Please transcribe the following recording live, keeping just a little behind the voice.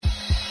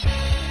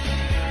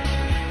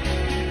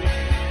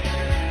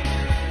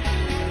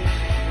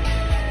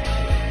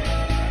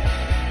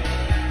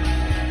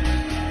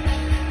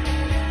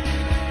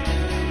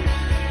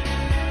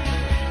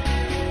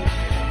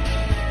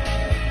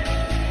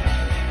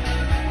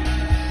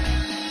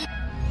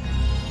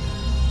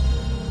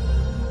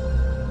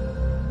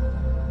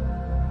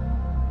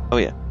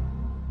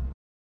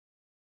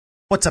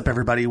What's up,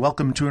 everybody?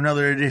 Welcome to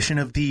another edition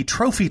of the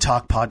Trophy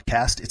Talk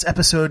podcast. It's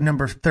episode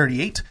number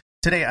 38.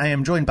 Today I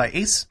am joined by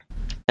Ace.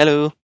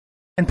 Hello.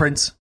 And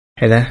Prince.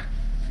 Hey there.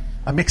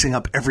 I'm mixing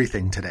up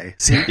everything today.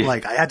 See,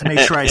 I had to make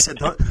sure I said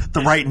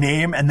the right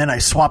name, and then I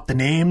swapped the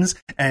names,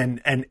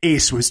 and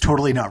Ace was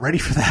totally not ready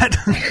for that.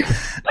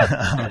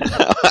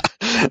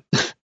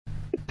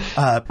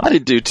 I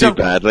didn't do too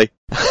badly.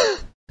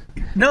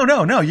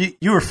 No.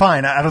 You were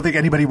fine. I don't think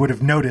anybody would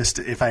have noticed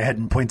if I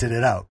hadn't pointed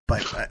it out,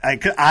 but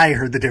I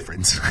heard the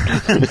difference.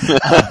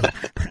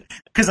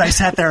 Because I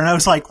sat there and I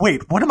was like,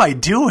 wait, what am I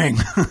doing?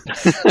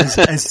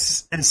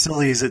 as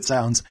silly as it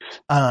sounds.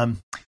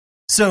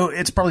 So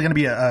it's probably going to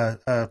be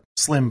a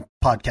slim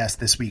podcast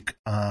this week.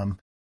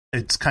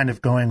 It's kind of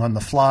going on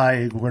the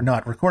fly. We're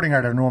not recording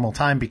at our normal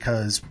time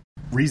because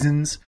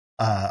reasons.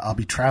 I'll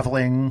be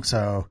traveling,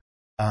 so...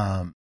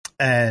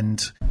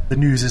 and the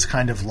news is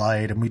kind of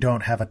light, and we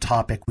don't have a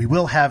topic. We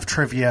will have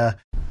trivia,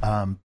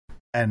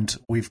 and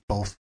we've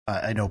both,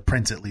 I know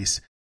Prince at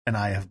least, and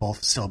I have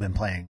both still been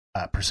playing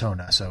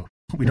Persona, so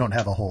we don't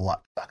have a whole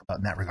lot to talk about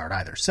in that regard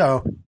either.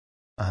 So,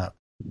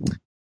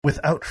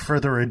 without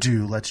further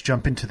ado, let's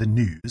jump into the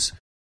news.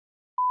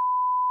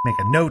 Make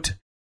a note.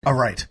 All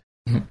right,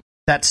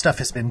 that stuff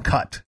has been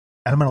cut,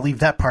 and I'm going to leave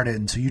that part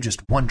in so you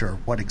just wonder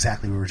what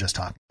exactly we were just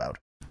talking about.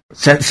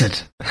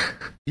 Censored.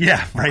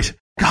 Yeah, right.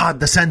 God,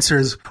 the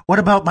censors. What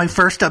about my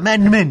First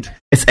Amendment?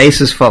 It's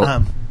Ace's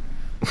fault.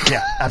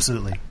 Yeah,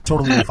 absolutely.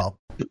 Totally your fault.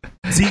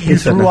 See, you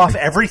threw off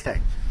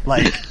everything.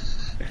 Like...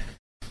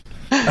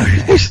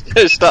 Okay.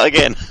 Start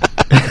again.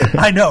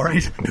 I know,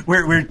 right?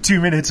 We're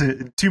 2 minutes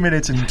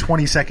and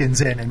 20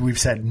 seconds in, and we've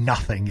said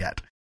nothing yet.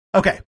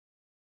 Okay,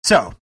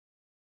 so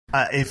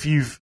if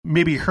you've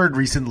maybe heard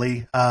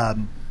recently,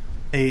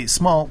 a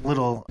small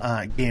little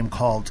game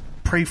called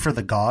Pray for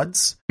the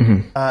Gods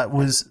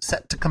was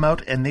set to come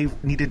out, and they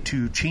needed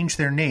to change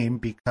their name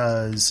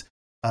because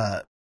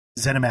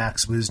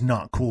ZeniMax was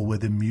not cool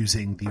with them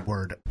using the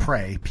word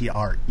pray,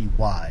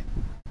 P-R-E-Y,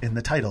 in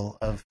the title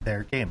of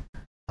their game.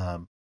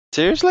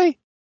 Seriously?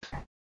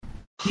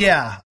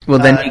 Yeah. Well,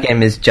 their new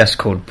game is just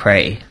called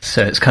Prey,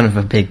 so it's kind of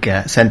a big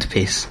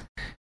centerpiece.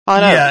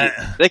 I know.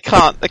 Yeah. They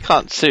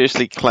can't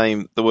seriously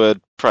claim the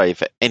word pray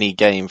for any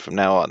game from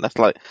now on. It's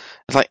like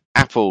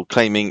Apple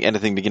claiming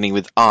anything beginning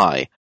with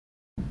I.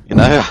 You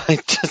know,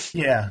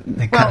 Yeah.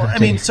 Well, I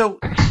mean, so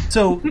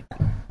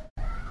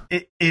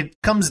it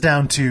comes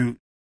down to,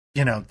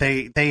 you know,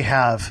 they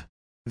have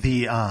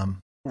the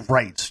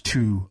rights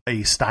to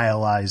a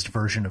stylized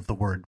version of the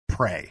word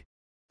pray,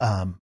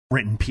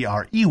 written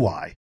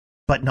P-R-E-Y,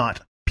 but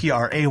not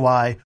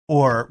P-R-A-Y,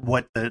 or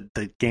what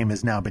the game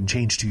has now been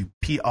changed to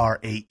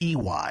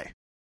P-R-A-E-Y.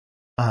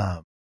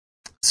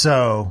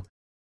 So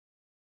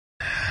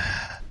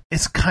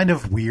it's kind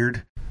of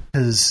weird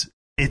because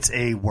it's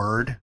a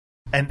word.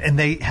 And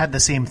they had the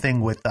same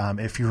thing with,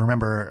 if you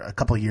remember a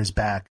couple of years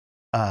back,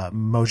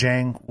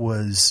 Mojang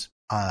was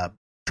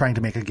trying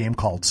to make a game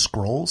called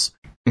Scrolls,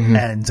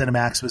 and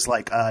ZeniMax was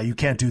like, you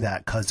can't do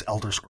that because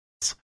Elder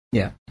Scrolls.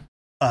 Yeah.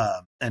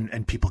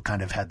 And people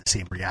kind of had the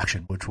same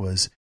reaction, which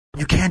was,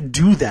 you can't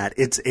do that.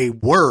 It's a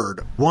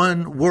word,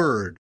 one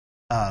word.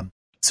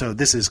 So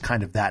this is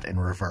kind of that in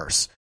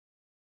reverse.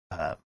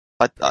 I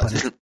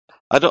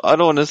don't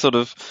want to sort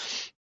of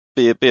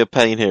be a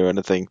pain here or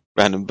anything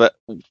random, but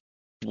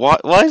why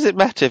does it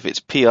matter if it's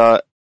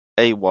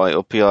P-R-A-Y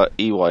or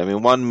P-R-E-Y? I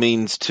mean, one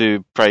means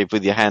to pray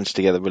with your hands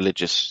together,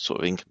 religious sort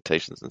of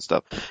incantations and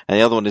stuff, and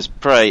the other one is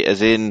pray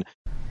as in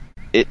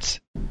it's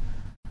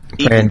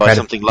eaten by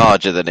something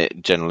larger than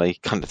it generally.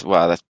 Kind of,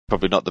 well, that's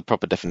probably not the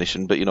proper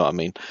definition, but you know what I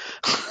mean.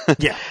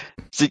 Yeah.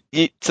 So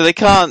they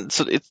can't.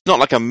 So it's not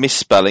like a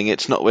misspelling.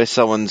 It's not where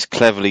someone's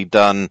cleverly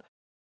done,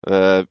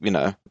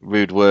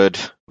 rude word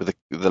with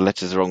the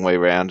letters the wrong way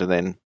around, and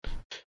then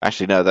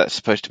actually no, that's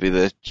supposed to be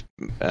their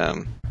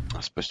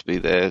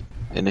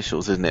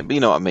initials, isn't it? But you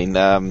know what I mean.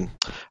 I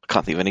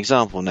can't think of an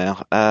example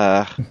now.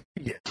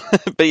 Yeah.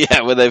 But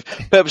yeah, where they've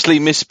purposely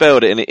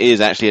misspelled it and it is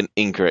actually an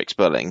incorrect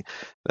spelling.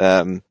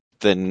 Then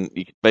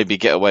you could maybe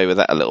get away with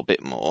that a little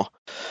bit more.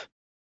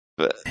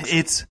 But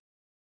it's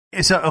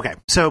okay.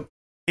 So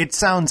it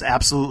sounds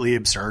absolutely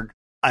absurd.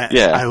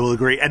 I will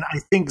agree, and I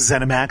think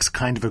ZeniMax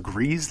kind of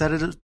agrees that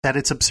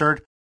it's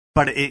absurd.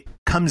 But it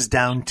comes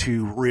down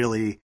to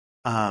really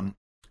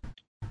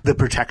the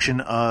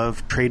protection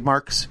of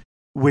trademarks,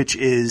 which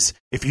is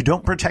if you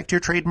don't protect your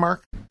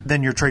trademark,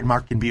 then your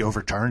trademark can be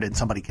overturned and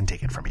somebody can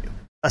take it from you,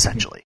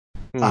 essentially.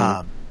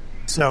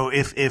 So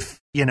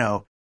if you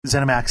know,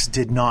 ZeniMax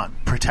did not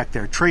protect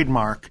their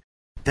trademark,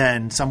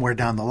 then somewhere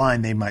down the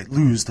line they might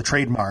lose the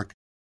trademark,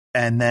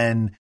 and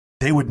then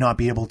they would not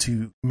be able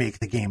to make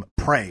the game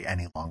Prey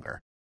any longer.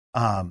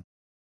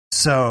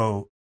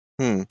 So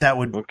that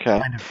would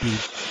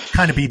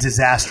kind of be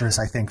disastrous,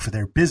 I think, for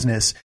their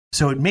business.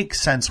 So it makes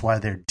sense why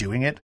they're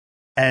doing it,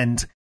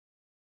 and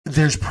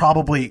there's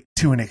probably,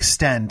 to an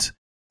extent,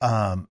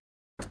 the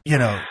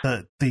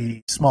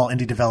small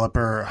indie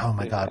developer. Oh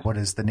my God, what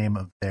is the name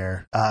of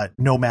their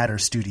No Matter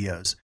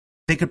Studios?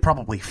 They could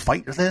probably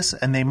fight this,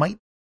 and they might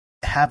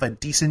have a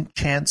decent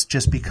chance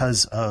just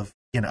because of,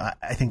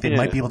 I think they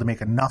might be able to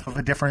make enough of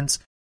a difference.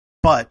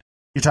 But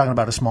you're talking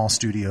about a small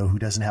studio who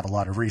doesn't have a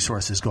lot of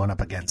resources going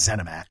up against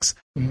ZeniMax.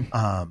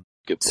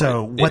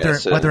 So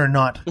whether or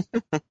not,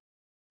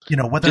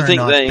 whether or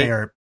not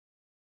they're...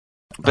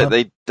 But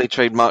they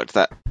trademarked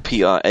that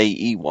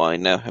PRAEY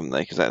now, haven't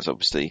they? Because that's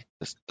obviously,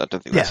 I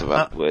don't think that's a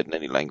valid word in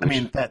any language. I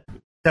mean, that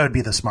would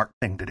be the smart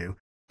thing to do.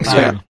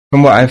 So,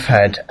 from what I've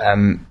heard,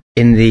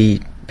 in the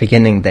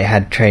beginning they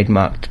had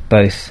trademarked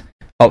both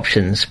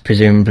options,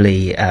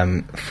 presumably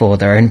for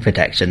their own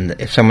protection.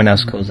 If someone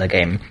else calls their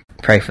game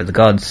Pray for the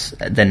Gods,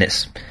 then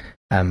it's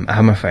a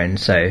homophone,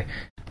 so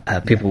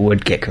people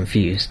would get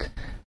confused.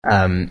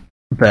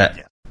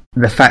 But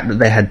the fact that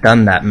they had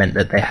done that meant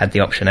that they had the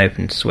option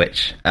open to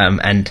switch,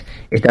 and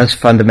it does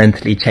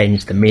fundamentally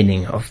change the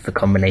meaning of the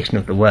combination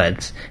of the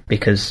words,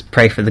 because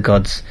Pray for the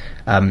Gods,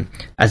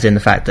 as in the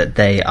fact that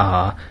they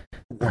are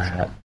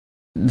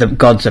the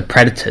gods are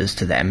predators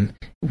to them,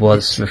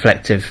 was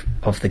reflective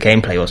of the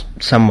gameplay, or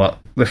somewhat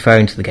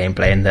referring to the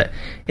gameplay, in that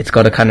it's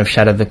got a kind of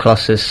Shadow of the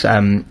Colossus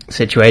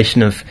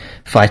situation of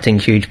fighting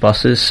huge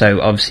bosses. So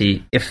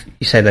obviously if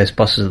you say those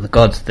bosses are the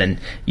gods, then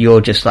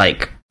you're just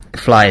like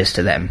flies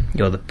to them,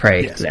 you're the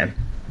prey to them.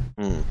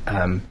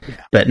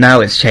 But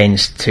now it's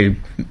changed to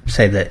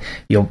say that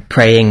you're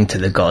praying to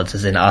the gods,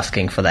 as in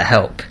asking for their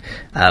help,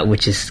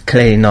 which is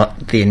clearly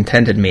not the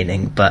intended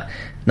meaning, but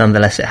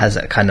nonetheless it has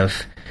a kind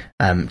of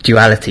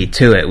duality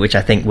to it, which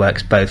I think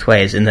works both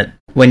ways, in that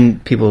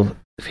when people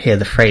hear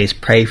the phrase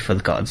pray for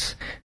the gods,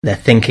 they're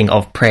thinking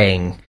of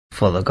praying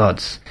for the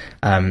gods,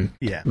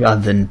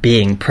 rather than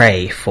being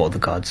prey for the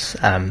gods.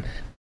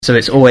 So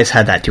it's always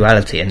had that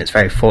duality, and it's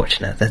very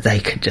fortunate that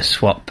they could just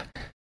swap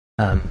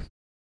the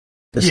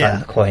side of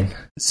the coin.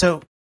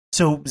 So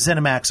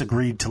ZeniMax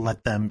agreed to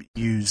let them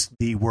use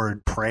the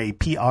word pray,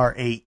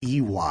 PRAEY,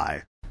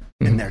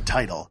 in their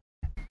title.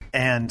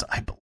 And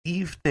I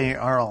believe they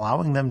are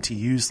allowing them to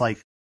use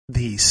like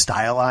the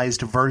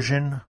stylized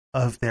version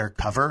of their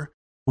cover,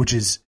 which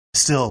is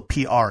still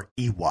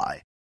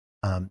PREY.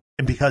 And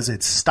because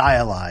it's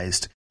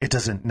stylized, it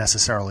doesn't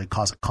necessarily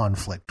cause a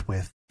conflict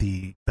with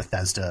the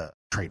Bethesda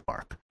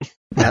trademark.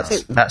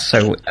 That's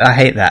so... I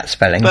hate that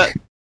spelling. I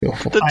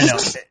know.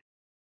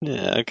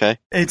 Yeah, okay.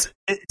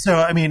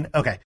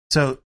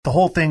 So the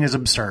whole thing is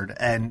absurd,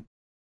 and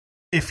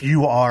if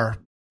you are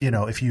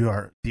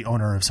the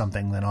owner of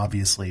something, then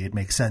obviously it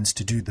makes sense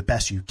to do the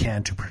best you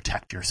can to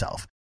protect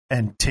yourself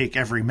and take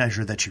every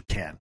measure that you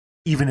can,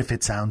 even if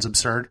it sounds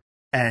absurd.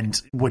 And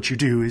what you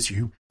do is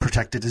you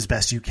protect it as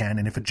best you can,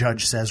 and if a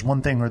judge says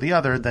one thing or the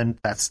other, then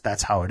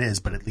that's how it is,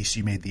 but at least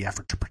you made the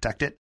effort to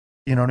protect it.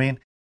 You know what I mean?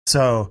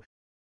 So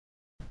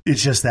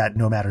it's just that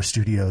Nomad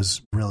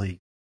Studios really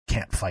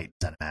can't fight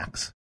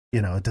ZeniMax.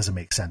 It doesn't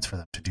make sense for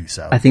them to do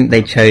so. I think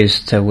they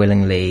chose to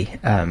willingly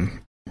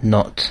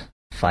not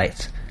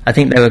fight. I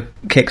think they were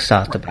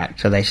Kickstarter backed,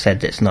 so they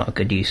said it's not a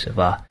good use of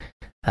our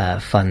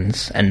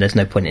funds, and there's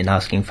no point in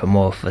asking for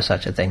more for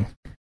such a thing.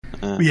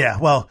 Yeah,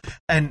 well,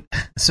 and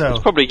so...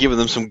 It's probably given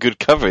them some good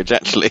coverage,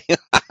 actually.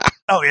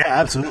 Oh, yeah,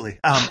 absolutely.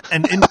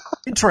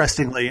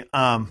 Interestingly,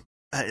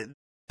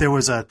 there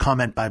was a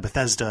comment by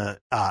Bethesda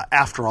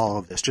after all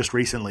of this, just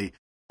recently,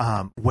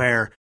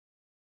 where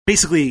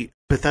basically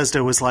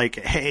Bethesda was like,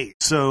 hey,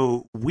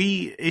 so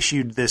we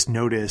issued this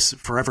notice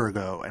forever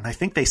ago, and I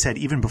think they said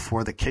even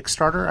before the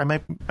Kickstarter, I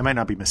might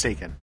not be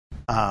mistaken.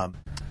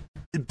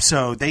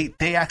 So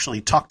they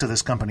actually talked to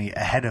this company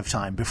ahead of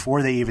time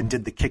before they even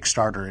did the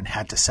Kickstarter and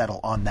had to settle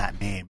on that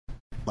name.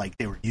 Like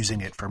they were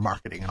using it for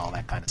marketing and all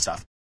that kind of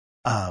stuff.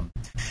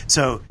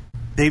 So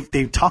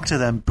they've talked to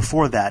them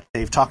before that.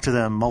 They've talked to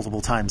them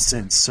multiple times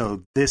since.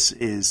 So this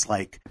is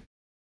like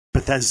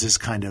Bethesda's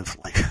kind of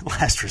like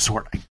last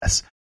resort, I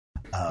guess.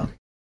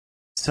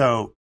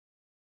 So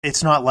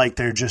it's not like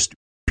they're just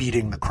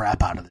beating the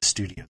crap out of the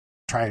studio.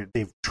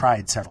 They've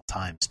tried several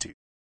times to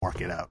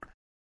work it out,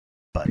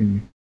 but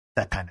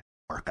that kind of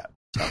didn't work out.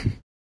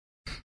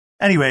 So,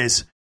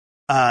 anyways,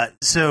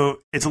 so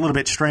it's a little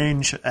bit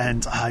strange,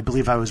 and I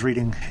believe I was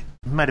reading,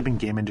 it might have been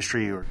Game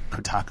Industry or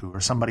Kotaku,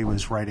 or somebody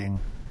was writing,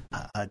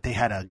 they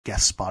had a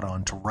guest spot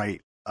on to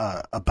write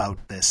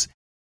about this,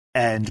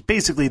 and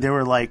basically they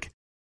were like,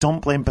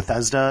 don't blame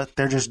Bethesda,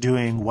 they're just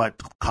doing what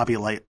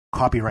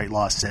copyright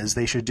law says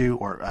they should do,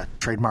 or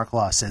trademark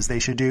law says they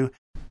should do.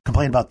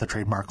 Complain about the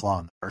trademark law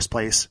in the first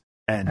place,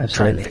 and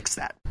try and fix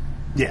that.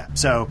 Yeah,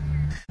 so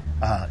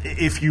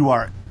if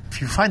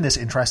you find this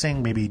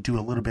interesting, maybe do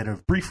a little bit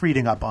of brief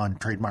reading up on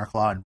trademark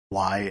law and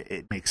why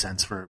it makes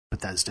sense for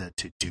Bethesda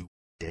to do what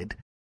it did.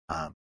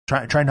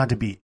 Try not to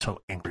be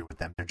so angry with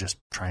them. They're just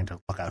trying to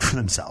look out for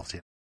themselves.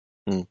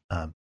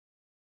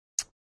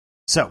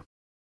 So,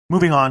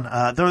 moving on,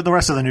 the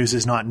rest of the news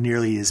is not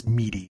nearly as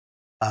meaty.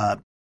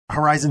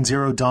 Horizon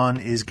Zero Dawn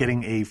is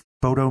getting a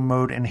photo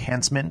mode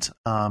enhancement.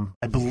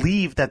 I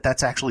believe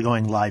that's actually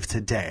going live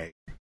today.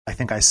 I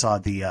think I saw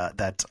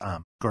that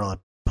Gorilla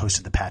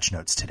posted the patch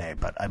notes today,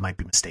 but I might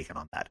be mistaken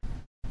on that.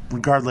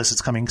 Regardless,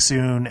 it's coming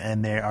soon,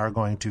 and they are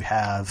going to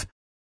have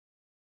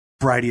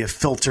a variety of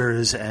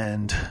filters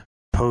and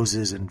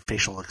poses and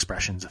facial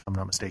expressions, if I'm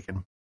not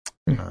mistaken.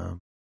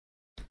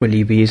 Will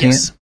you be using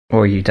it,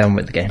 or are you done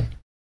with the game?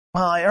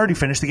 Well, I already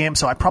finished the game,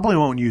 so I probably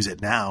won't use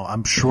it now.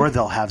 I'm sure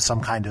they'll have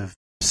some kind of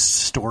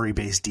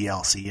story-based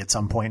DLC at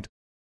some point.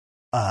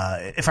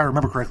 If I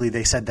remember correctly,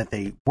 they said that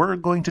they were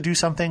going to do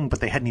something, but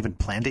they hadn't even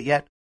planned it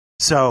yet.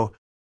 So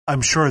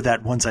I'm sure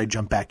that once I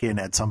jump back in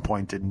at some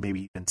point in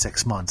maybe even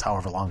 6 months,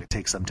 however long it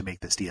takes them to make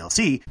this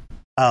DLC,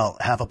 I'll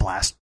have a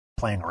blast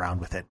playing around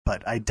with it.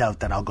 But I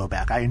doubt that I'll go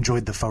back. I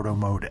enjoyed the photo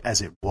mode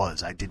as it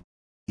was. I didn't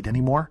need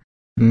any more.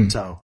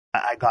 So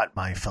I got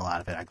my fill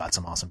out of it. I got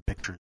some awesome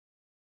pictures.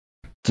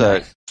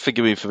 So,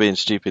 forgive me for being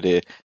stupid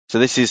here. So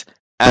this is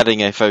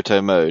adding a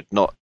photo mode,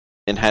 not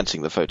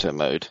enhancing the photo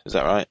mode. Is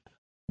that right?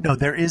 No,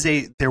 there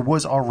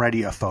was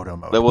already a photo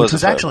mode. There was which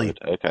was actually mode.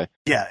 Okay.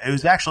 Yeah, it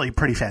was actually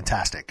pretty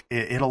fantastic.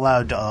 It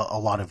allowed a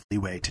lot of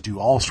leeway to do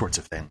all sorts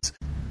of things.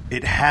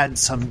 It had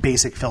some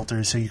basic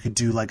filters, so you could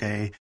do like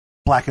a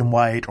black and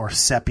white or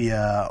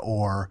sepia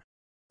or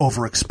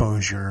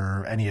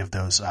overexposure, any of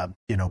those,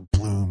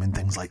 bloom and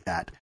things like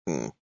that.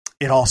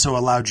 It also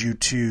allowed you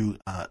to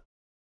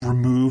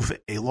remove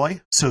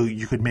Aloy, so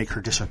you could make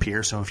her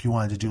disappear. So if you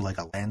wanted to do like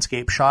a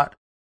landscape shot,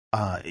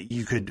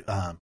 you could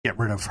get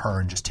rid of her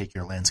and just take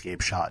your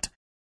landscape shot.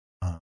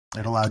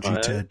 It allowed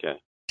you to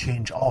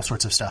change all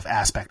sorts of stuff,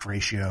 aspect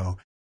ratio,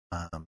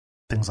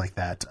 things like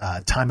that.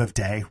 Time of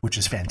day, which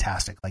is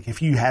fantastic. Like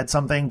if you had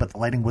something but the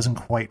lighting wasn't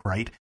quite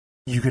right,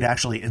 you could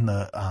actually, in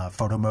the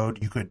photo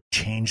mode, you could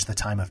change the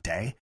time of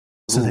day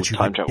so that you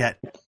could get.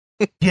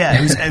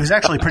 Yeah, it was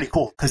actually pretty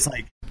cool because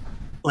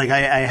like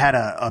I had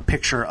a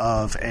picture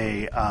of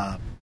a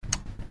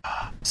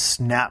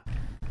Thunder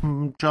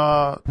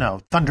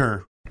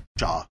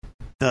Jaw,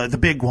 the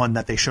big one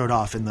that they showed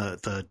off in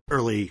the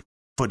early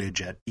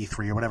footage at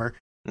E3 or whatever.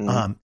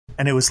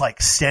 And it was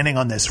like standing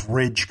on this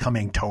ridge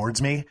coming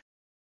towards me.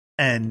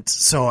 And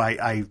so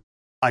I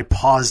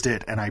paused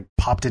it and I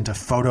popped into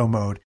photo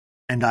mode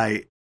and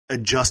I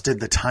adjusted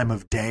the time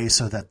of day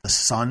so that the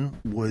sun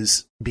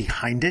was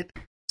behind it.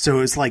 So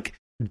it was like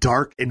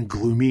dark and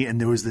gloomy, and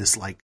there was this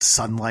like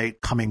sunlight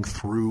coming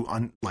through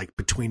on like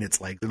between its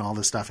legs and all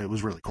this stuff. It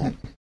was really cool.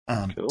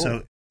 Cool.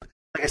 So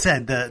like I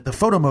said, the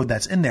photo mode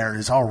that's in there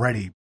is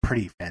already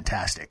pretty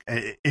fantastic.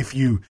 If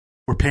you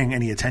were paying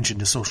any attention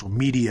to social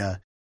media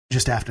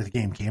just after the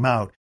game came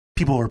out,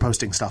 people were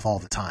posting stuff all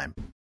the time.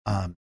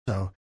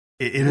 So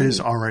it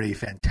is already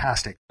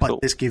fantastic,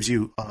 but this gives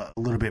you a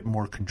little bit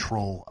more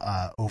control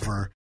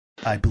over,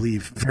 I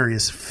believe,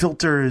 various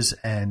filters,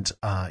 and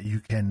you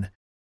can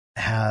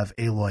have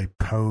Aloy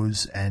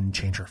pose and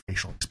change her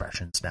facial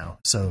expressions now.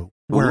 So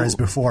whereas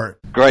before,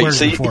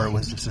 it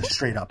was just a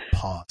straight up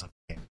pause of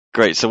the game.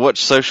 Great. So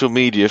watch social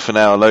media for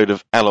now. A load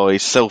of Aloy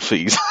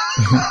selfies.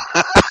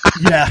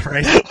 Yeah,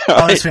 right.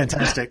 Oh, that's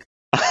fantastic.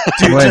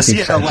 Dude, just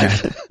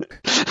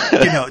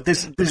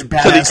this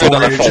badass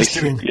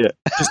warrior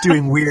just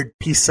doing weird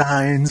peace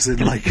signs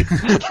and like,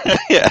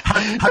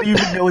 how do you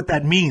even know what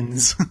that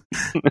means?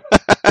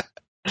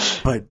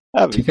 But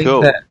that'd be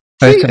cool.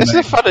 It's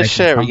the fun of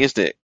sharing,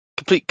 isn't it?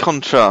 Complete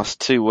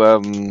contrast to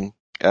what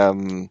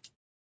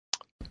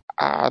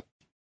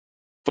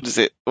is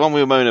it? The one we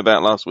were moaning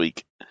about last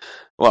week.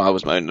 What I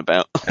was moaning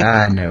about.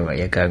 I know where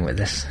you're going with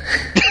this.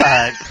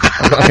 I'm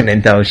not going to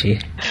indulge you.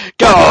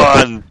 Go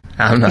on!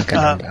 I'm not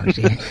going to indulge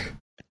you.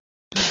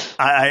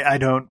 I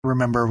don't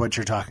remember what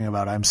you're talking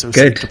about. I'm so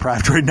sleep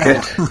deprived right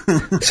now.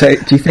 So,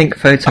 do you think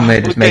photo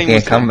mode is making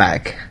a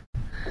comeback?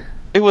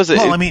 It was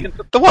the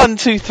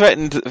ones who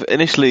threatened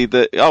initially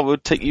that I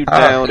would take you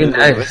down. Who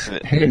knows?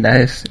 Who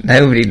knows?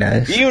 Nobody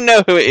knows. You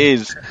know who it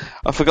is.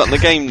 I've forgotten the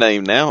game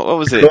name now. What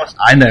was it? Of course,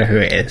 I know who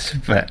it is,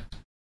 but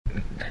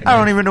I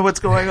don't even know what's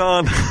going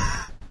on.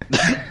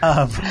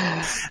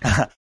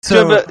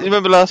 So you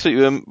remember last week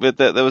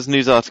there was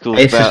news articles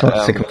Ace about... just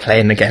wants to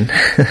complain again.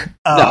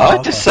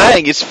 I'm just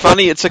saying, it's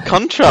funny, it's a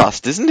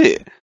contrast, isn't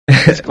it?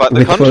 It's quite the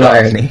with contrast. Full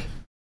irony.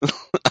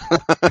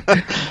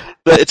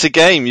 That it's a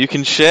game you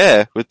can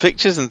share with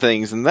pictures and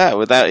things and that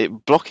without it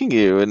blocking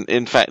you, and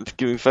in fact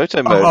giving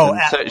photo mode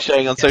and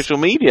sharing on social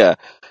media.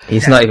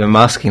 He's not even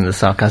masking the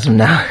sarcasm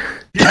now.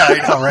 Yeah,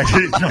 I know, right?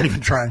 He's not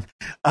even trying.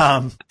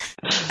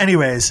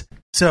 Anyways,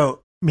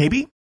 so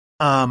maybe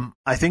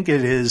I think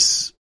it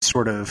is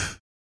sort of...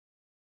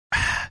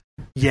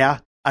 Yeah,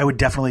 I would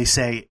definitely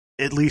say,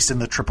 at least in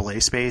the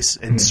AAA space,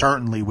 and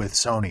certainly with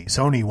Sony.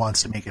 Sony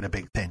wants to make it a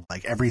big thing.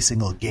 Like, every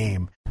single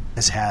game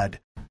has had...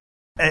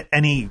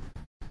 Any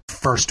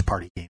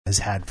first-party game has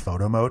had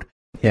photo mode.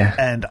 Yeah.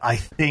 And I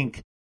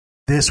think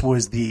this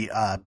was the...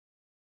 I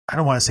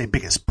don't want to say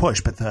biggest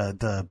push, but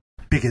the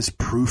biggest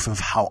proof of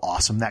how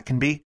awesome that can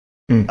be.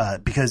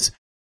 Because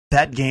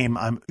that game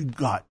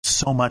got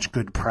so much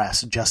good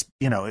press. Just,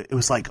 it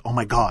was like, oh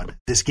my God,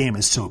 this game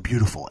is so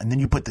beautiful. And then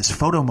you put this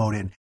photo mode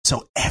in,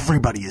 so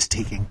everybody is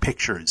taking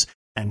pictures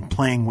and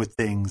playing with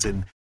things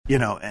and,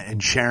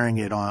 and sharing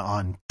it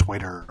on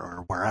Twitter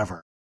or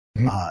wherever.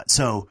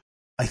 So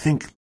I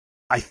think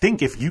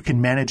if you can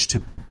manage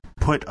to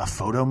put a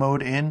photo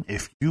mode in,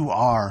 if you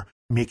are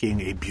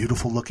making a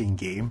beautiful looking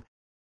game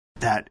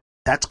that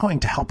that's going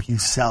to help you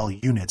sell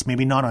units.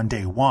 Maybe not on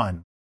day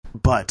one,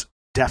 but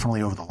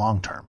definitely over the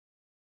long term.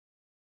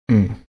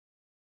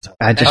 So,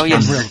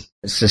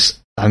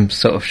 I'm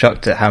sort of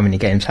shocked at how many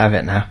games have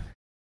it now.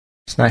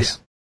 It's nice.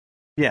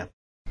 Yeah.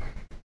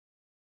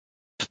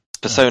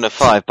 Persona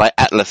 5 by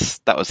Atlus.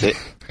 That was it.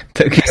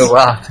 Took you a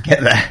while to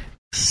get there.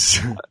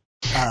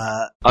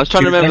 I was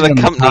trying to remember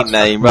the company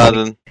name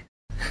rather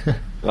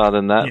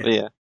than that. Yeah. But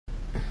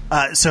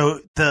yeah. So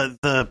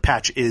the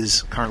patch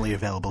is currently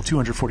available,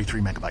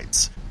 243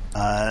 megabytes.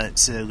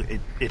 So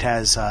it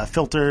has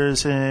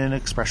filters and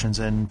expressions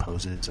and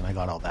poses, and I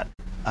got all that.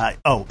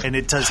 And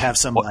it does have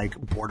some like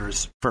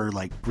borders for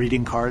like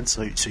greeting cards,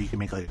 so you can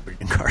make like a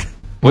greeting card.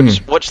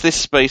 Watch this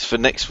space for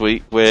next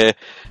week, where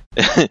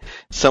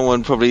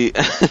someone probably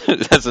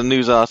has a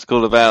news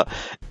article about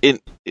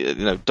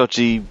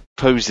dodgy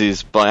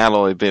poses by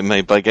Alloy being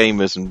made by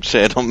gamers and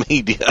shared on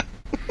media.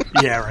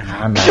 Yeah,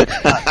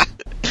 right.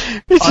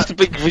 It's just a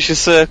big vicious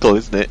circle,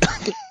 isn't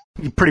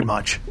it? Pretty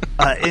much.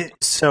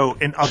 So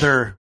in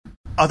other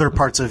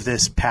parts of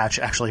this patch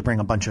actually bring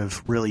a bunch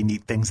of really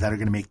neat things that are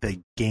going to make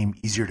the game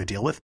easier to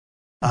deal with.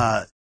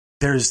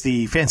 There's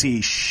the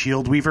fancy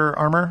Shield Weaver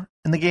armor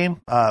in the game,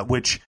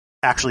 which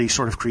actually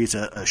sort of creates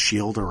a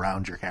shield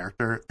around your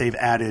character. They've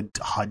added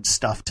HUD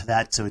stuff to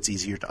that, so it's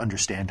easier to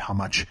understand how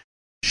much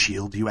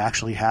shield you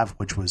actually have,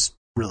 which was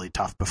really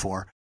tough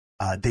before.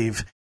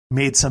 They've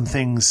made some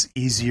things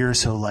easier,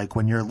 so like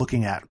when you're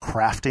looking at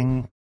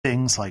crafting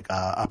things like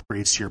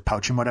upgrades to your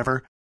pouch and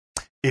whatever,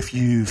 if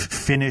you've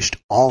finished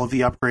all of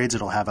the upgrades,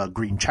 it'll have a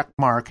green check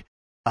mark.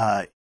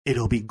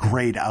 It'll be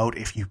grayed out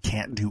if you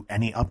can't do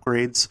any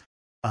upgrades.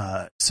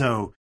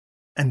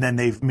 And then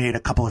they've made a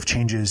couple of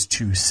changes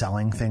to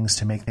selling things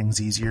to make things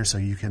easier, so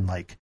you can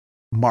like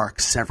mark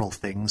several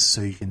things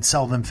so you can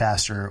sell them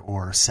faster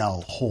or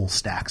sell whole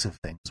stacks of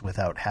things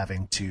without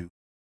having to.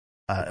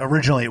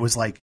 Originally, it was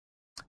like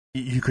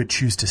you could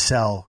choose to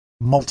sell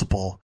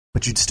multiple,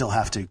 but you'd still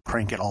have to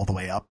crank it all the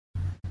way up.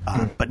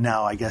 But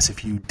now I guess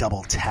if you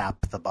double tap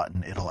the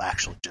button, it'll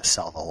actually just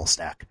sell the whole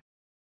stack.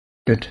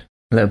 Good.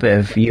 A little bit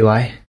of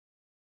UI.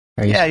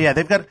 Yeah.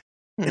 They've got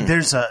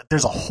there's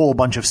a whole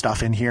bunch of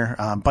stuff in here,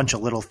 a bunch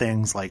of little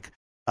things like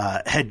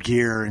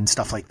headgear and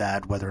stuff like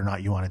that, whether or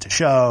not you want it to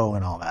show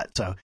and all that.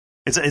 So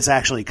it's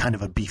actually kind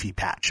of a beefy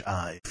patch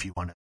if you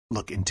want to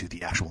look into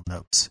the actual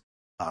notes.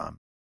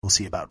 We'll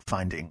see about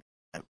finding.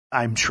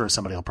 I'm sure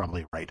somebody will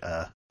probably write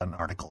an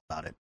article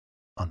about it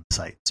on the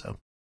site. So,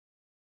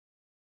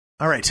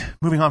 all right,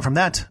 moving on from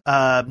that.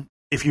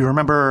 If you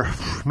remember,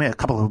 a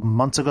couple of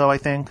months ago, I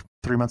think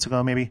 3 months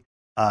ago, maybe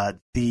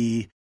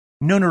the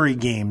Nonary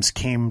games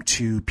came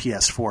to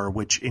PS4,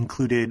 which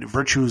included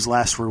Virtue's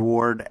Last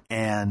Reward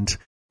and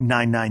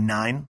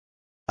 999,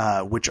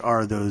 which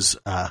are those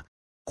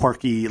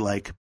quirky,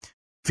 like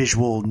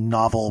visual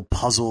novel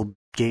puzzle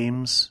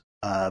games.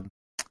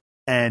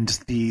 And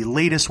the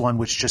latest one,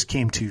 which just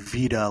came to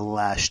Vita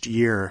last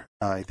year,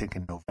 I think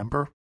in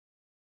November,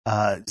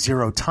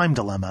 Zero Time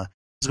Dilemma,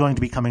 is going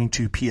to be coming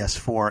to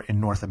PS4 in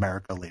North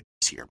America later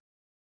this year.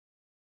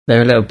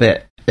 They're a little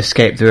bit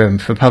escape the room.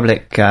 For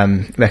public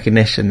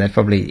recognition, they're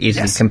probably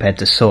easily compared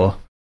to Saw,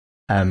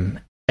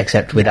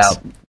 except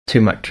without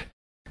too much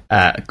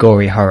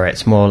gory horror.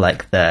 It's more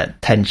like the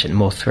tension,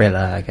 more thriller,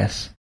 I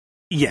guess.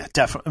 Yeah,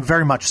 definitely,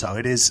 very much so.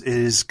 It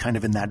is kind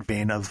of in that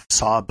vein of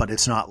Saw, but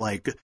it's not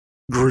like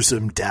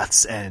gruesome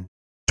deaths and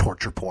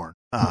torture porn.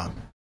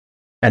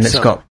 And it's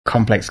got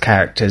complex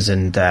characters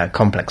and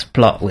complex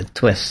plot with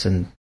twists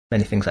and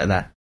many things like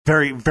that.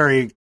 Very,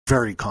 very,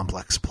 very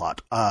complex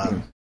plot.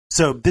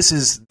 So this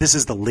is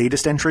the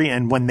latest entry,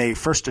 and when they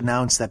first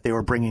announced that they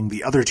were bringing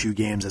the other two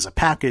games as a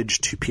package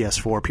to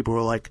PS4, people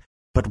were like,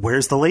 but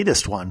where's the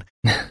latest one?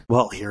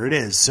 Well, here it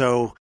is.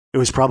 So it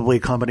was probably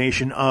a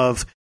combination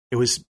of it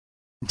was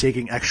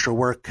taking extra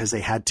work because they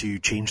had to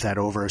change that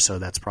over, so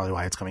that's probably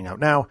why it's coming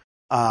out now.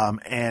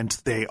 And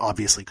they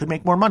obviously could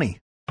make more money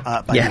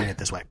by doing it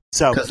this way.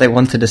 So because they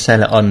wanted to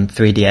sell it on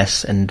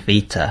 3DS and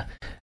Vita,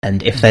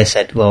 and if they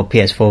said, well,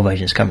 PS4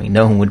 version is coming,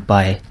 no one would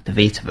buy the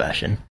Vita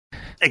version.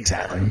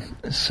 Exactly.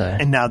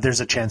 And now there's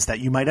a chance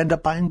that you might end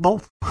up buying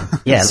both.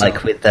 Yeah, so,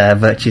 like with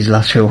Virtue's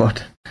Last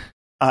Reward.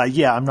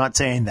 Yeah, I'm not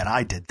saying that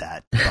I did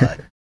that, but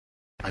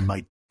I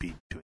might be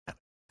doing that.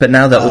 But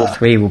now that all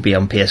three will be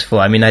on PS4,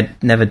 I mean, I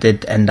never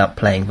did end up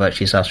playing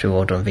Virtue's Last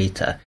Reward on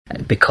Vita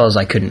because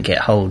I couldn't get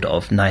hold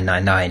of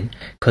 999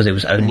 because it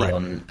was only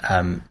on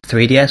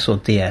 3DS or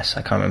DS.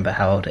 I can't remember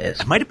how old it is.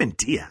 It might have been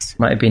DS.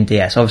 Might have been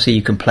DS. Obviously,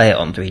 you can play it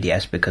on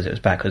 3DS because it was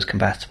backwards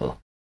compatible.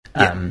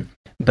 Yeah.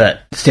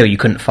 But still, you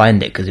couldn't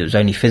find it because it was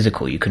only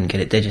physical. You couldn't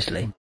get it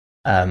digitally.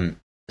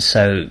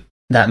 So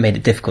that made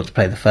it difficult to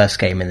play the first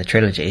game in the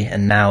trilogy.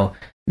 And now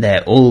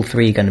they're all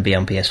three going to be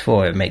on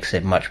PS4. It makes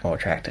it much more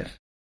attractive.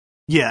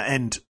 Yeah,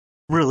 and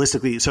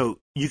realistically, so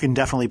you can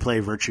definitely play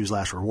Virtue's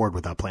Last Reward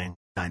without playing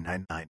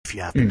 999 if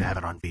you happen to have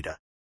it on Vita.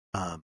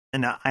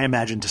 And I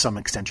imagine to some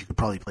extent you could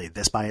probably play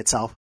this by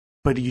itself,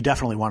 but you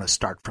definitely want to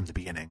start from the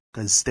beginning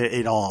because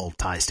it all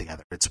ties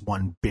together. It's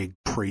one big,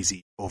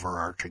 crazy,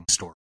 overarching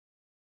story.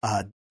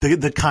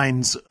 the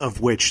kinds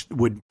of which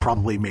would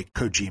probably make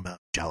Kojima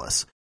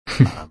jealous.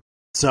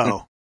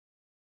 So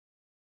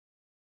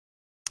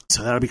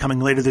that'll be coming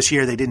later this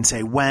year. They didn't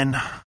say when.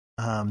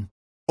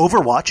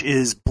 Overwatch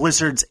is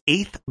Blizzard's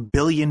 $8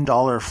 billion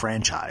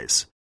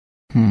franchise.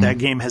 That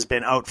game has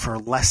been out for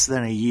less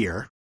than a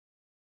year,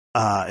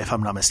 if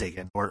I'm not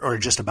mistaken, or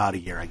just about a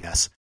year, I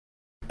guess.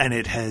 And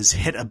it has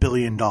hit $1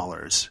 billion.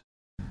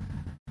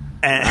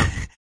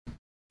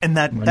 And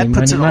that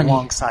puts it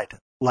alongside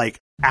like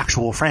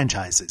actual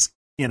franchises.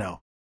 You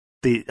know,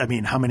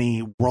 how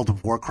many World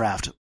of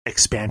Warcraft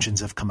expansions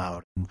have come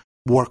out? And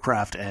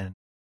Warcraft and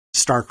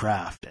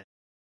StarCraft and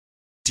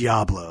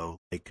Diablo,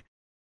 like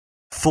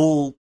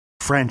full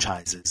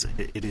franchises.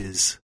 It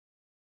is.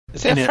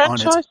 Is it a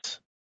franchise?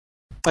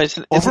 It's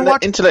an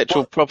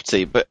intellectual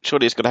property, but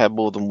surely it's got to have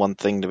more than one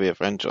thing to be a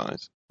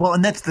franchise. Well,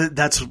 and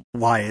that's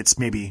why it's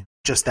maybe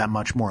just that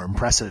much more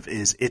impressive.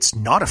 Is it's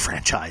not a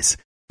franchise.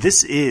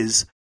 This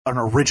is an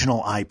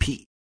original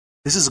IP.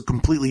 This is a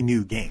completely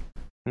new game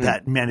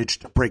that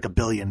managed to break $1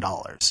 billion.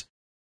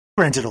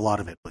 Granted, a lot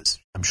of it was,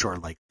 I'm sure,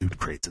 like loot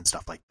crates and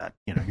stuff like that.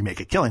 You know, you make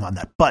a killing on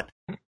that, but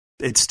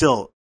it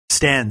still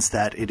stands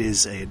that it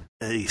is a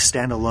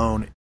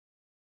standalone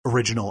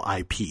original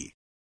IP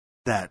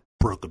that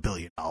broke $1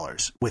 billion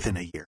within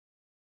a year.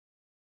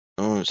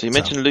 Oh, so you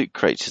mentioned loot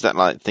crates. Is that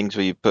like things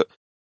where you put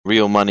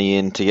real money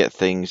in to get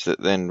things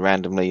that then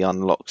randomly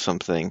unlock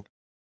something?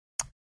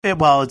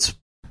 It's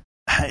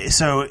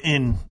so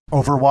in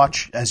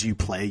Overwatch, as you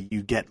play,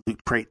 you get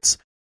loot crates.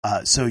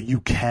 So you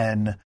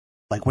can,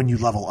 like when you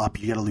level up,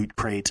 you get a loot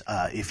crate.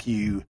 If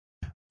you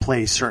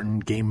play certain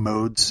game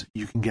modes,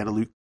 you can get a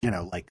loot,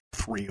 like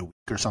 3 a week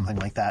or something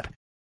like that.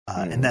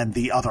 And then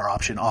the other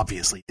option,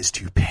 obviously, is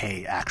to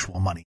pay actual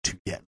money to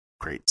get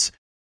crates,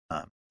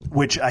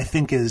 which I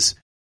think is,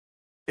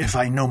 if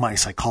I know my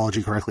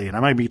psychology correctly, and I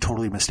might be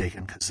totally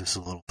mistaken because this is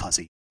a little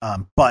fuzzy,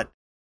 but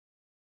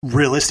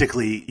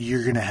realistically,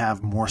 you're going to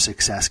have more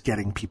success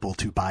getting people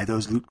to buy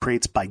those loot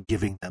crates by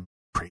giving them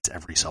crates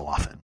every so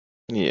often.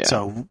 Yeah.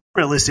 So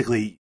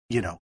realistically,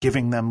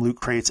 giving them loot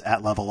crates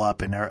at level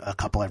up and a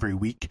couple every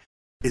week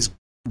is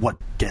what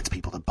gets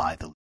people to buy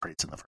the loot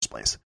crates in the first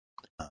place.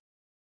 But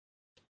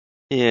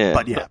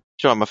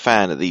sure, I'm a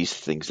fan of these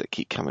things that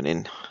keep coming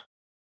in.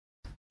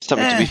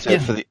 Something to be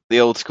said for the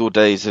old school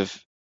days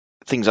of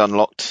things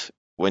unlocked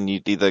when you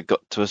either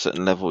got to a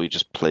certain level or you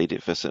just played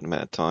it for a certain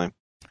amount of time.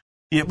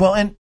 Yeah, well,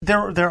 and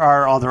there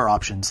are other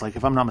options. Like,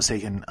 if I'm not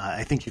mistaken,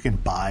 I think you can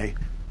buy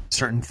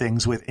certain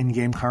things with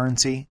in-game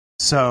currency.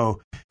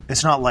 So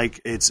it's not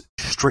like it's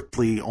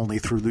strictly only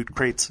through loot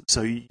crates.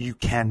 So you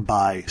can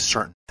buy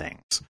certain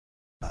things.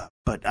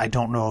 But I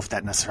don't know if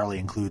that necessarily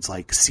includes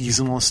like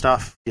seasonal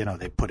stuff.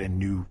 They put in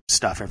new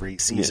stuff every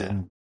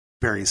season,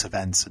 various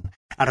events, and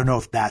I don't know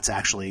if that's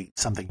actually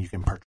something you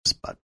can purchase.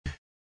 But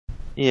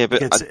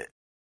the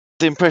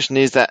impression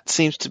is that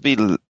seems to be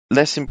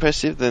less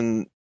impressive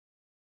than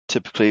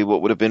typically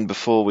what would have been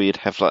before. We'd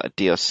have like a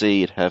DLC,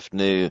 you'd have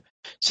new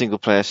single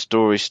player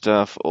story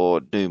stuff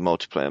or new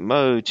multiplayer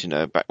modes.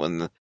 Back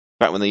when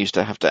they used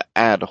to have to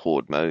add a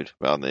horde mode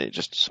rather than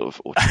just sort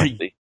of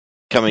automatically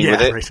coming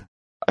with it. Right.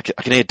 I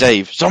can hear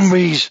Dave.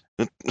 Zombies!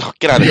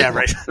 Get out of here! Yeah,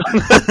 right.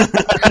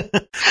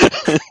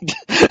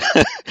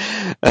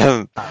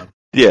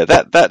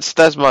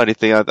 That's my only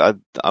thing.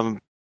 I'm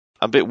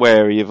a bit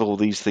wary of all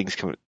these things,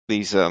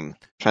 these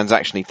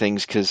transaction-y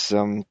things, because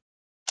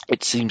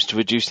it seems to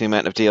reduce the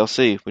amount of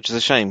DLC, which is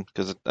a shame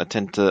because I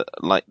tend to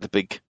like the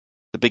big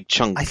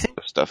chunk of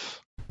stuff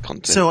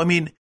content. So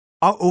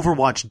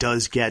Overwatch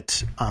does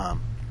get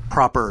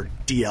proper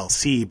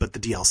DLC, but the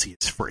DLC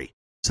is free.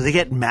 So they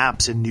get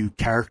maps and new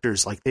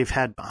characters. Like they've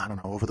had, I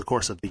don't know, over the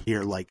course of the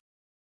year, like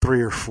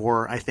 3 or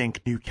 4, I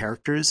think, new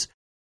characters,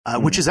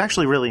 which is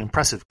actually really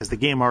impressive because the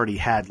game already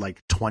had like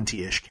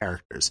 20-ish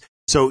characters.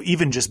 So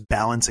even just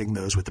balancing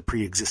those with the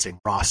pre-existing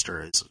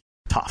roster is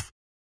tough.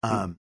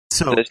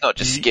 So it's not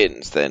just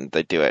skins. Then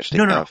they do actually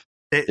have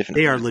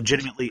they are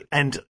legitimately,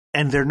 and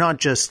they're not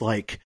just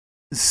like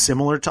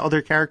similar to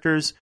other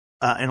characters.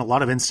 In a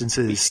lot of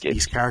instances,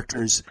 these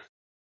characters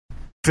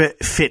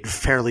fit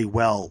fairly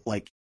well,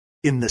 like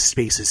in the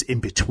spaces in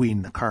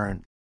between the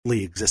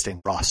currently existing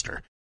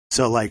roster.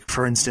 So, like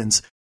for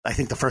instance, I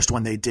think the first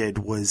one they did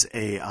was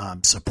a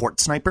support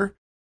sniper.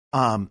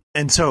 And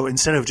so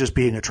instead of just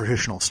being a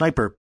traditional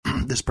sniper,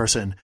 this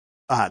person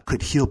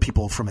could heal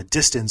people from a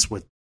distance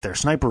with their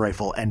sniper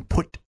rifle and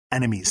put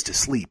enemies to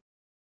sleep.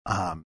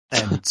 And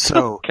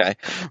so okay,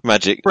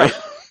 magic, right?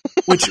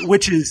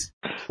 which is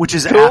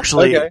cool.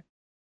 Actually,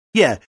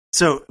 yeah.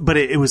 So, but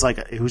it was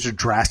it was a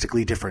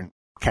drastically different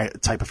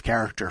type of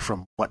character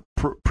from what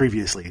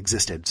previously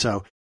existed.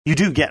 So you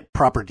do get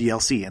proper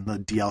DLC, and the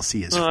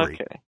DLC is free.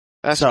 Okay,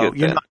 that's good.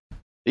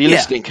 You're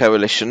listening,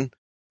 Coalition,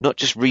 not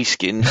just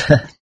reskins.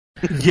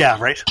 Yeah,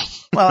 right.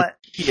 Well,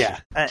 yeah,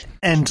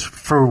 and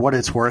for what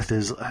it's worth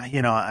is,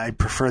 I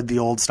preferred the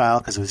old style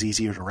because it was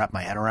easier to wrap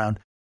my head around.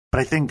 But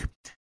I think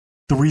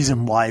the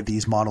reason why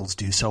these models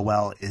do so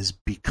well is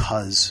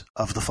because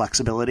of the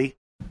flexibility.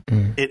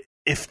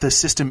 If the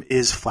system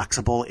is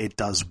flexible, it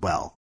does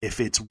well. if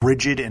it's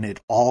rigid and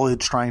all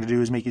it's trying to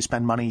do is make you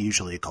spend money,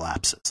 usually it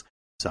collapses.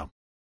 So,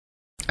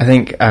 I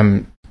think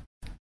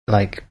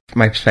like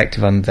my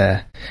perspective on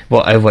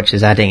what Overwatch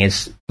is adding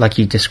is, like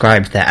you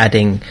described, they're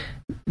adding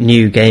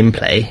new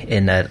gameplay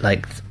in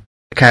like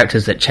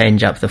characters that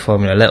change up the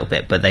formula a little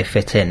bit, but they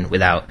fit in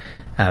without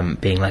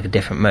being like a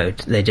different mode.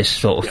 They just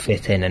sort of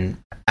fit in and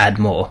add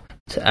more.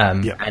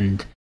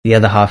 And the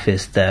other half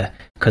is the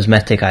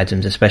cosmetic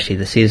items, especially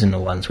the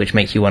seasonal ones, which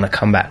make you want to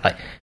come back, like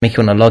make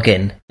you want to log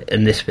in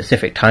this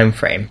specific time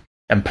frame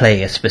and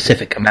play a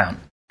specific amount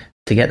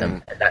to get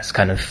them. And that's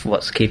kind of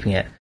what's keeping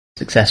it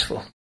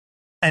successful.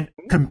 And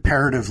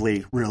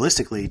comparatively,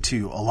 realistically,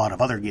 to a lot of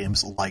other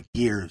games like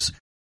Gears,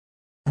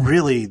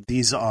 really,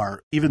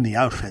 even the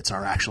outfits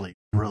are actually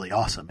really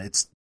awesome.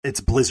 It's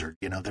Blizzard,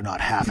 they're not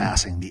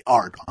half-assing the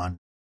art on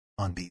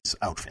these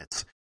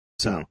outfits.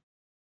 So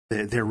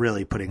they're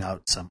really putting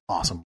out some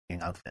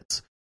awesome-looking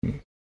outfits.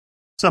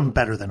 Some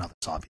better than others,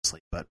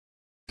 obviously, but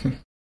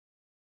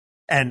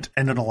and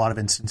in a lot of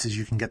instances,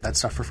 you can get that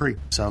stuff for free.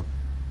 So,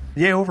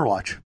 yay,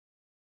 Overwatch,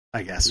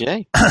 I guess.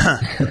 Yay.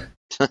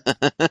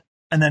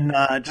 And then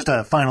just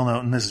a final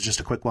note, and this is just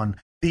a quick one.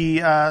 The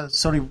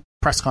Sony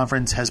press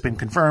conference has been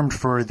confirmed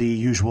for the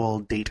usual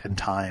date and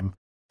time.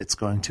 It's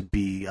going to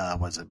be,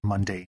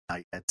 Monday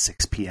night at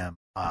 6 p.m.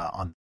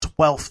 On the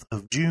 12th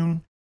of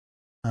June.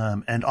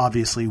 And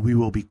obviously we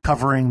will be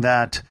covering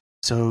that,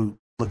 so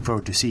look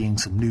forward to seeing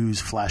some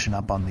news flashing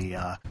up on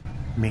the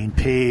main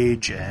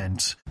page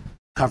and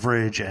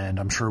coverage, and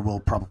I'm sure we'll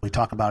probably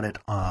talk about it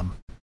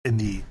in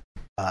the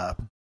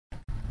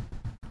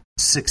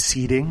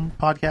succeeding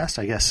podcast,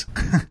 I guess.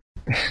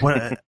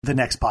 The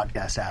next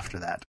podcast after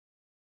that.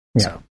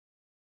 Yeah. So.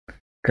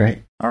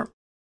 Great. All right.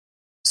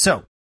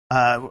 So,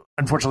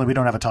 unfortunately, we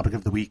don't have a topic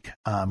of the week.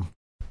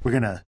 We're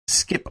going to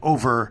skip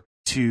over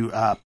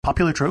to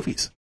popular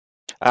trophies.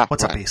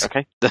 What's up, Ace?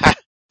 Okay.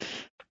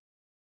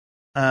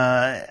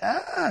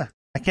 I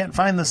can't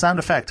find the sound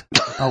effect.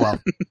 Oh,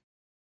 well.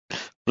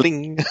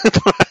 Bling.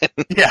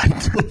 Yeah,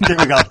 there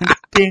we go.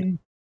 Ding.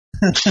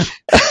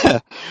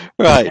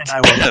 Right.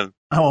 And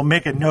I will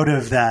make a note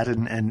of that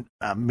and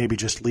maybe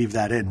just leave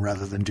that in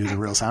rather than do the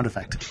real sound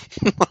effect.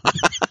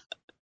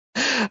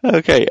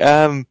 Okay.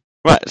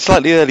 Right.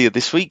 Slightly earlier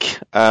this week.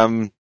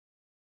 But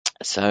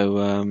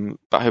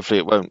hopefully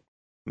it won't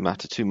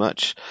matter too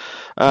much.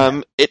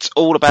 It's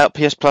all about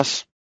PS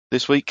Plus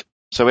this week,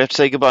 so we have to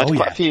say goodbye to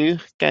quite a few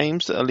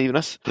games that are leaving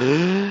us.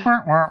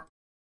 The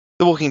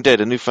Walking Dead: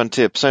 A New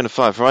Frontier, Persona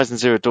 5, Horizon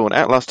Zero Dawn,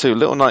 Outlast 2,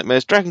 Little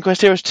Nightmares, Dragon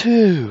Quest Heroes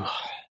 2.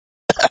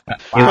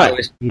 I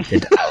was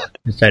cheated out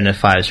Persona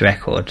 5's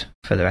record,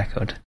 for the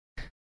record.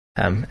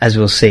 As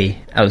we'll see,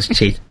 I was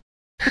cheated.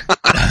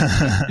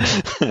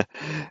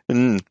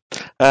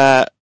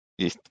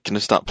 You're going to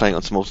start playing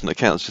on some alternate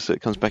accounts just so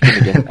it comes back in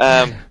again.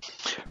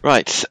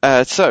 Right,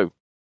 so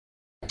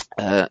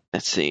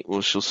let's see.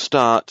 We shall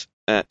start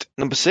at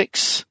number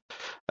 6.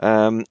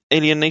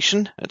 Alien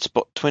Nation at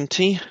spot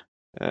 20.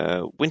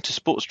 Winter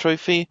Sports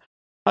Trophy,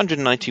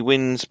 190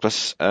 wins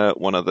plus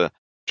one other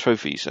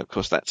trophy. So, of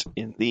course, that's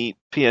in the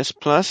PS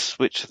Plus,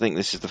 which I think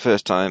this is the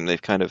first time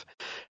they've kind of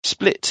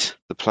split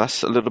the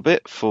Plus a little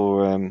bit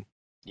for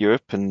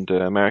Europe and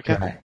America.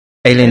 Right.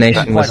 Alien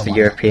Nation was the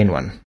European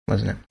one,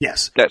 wasn't it?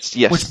 Yes.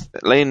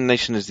 Alien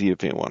Nation is the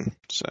European one.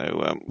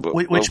 So,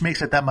 which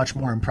makes it that much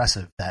more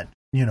impressive that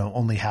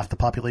only half the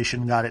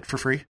population got it for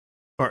free,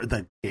 or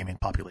the gaming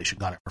population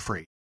got it for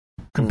free,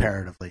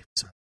 comparatively.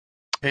 So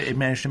it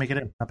managed to make it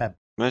in. Not bad.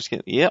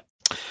 Yep.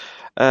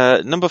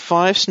 Number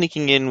 5,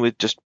 sneaking in with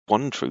just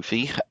one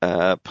trophy.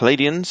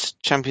 Palladians,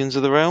 Champions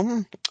of the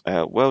Realm,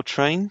 Well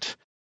Trained.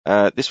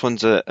 This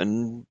one's a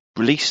new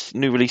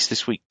release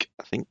this week,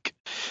 I think.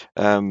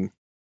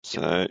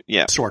 So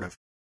yeah, sort of,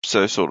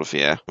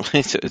 yeah.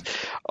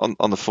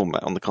 on the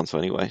format on the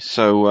console anyway.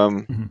 So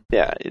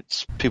yeah,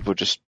 it's people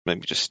just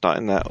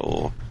starting that,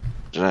 or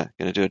I don't know,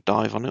 going to do a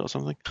dive on it or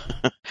something.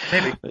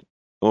 Maybe.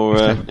 Or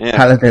yeah.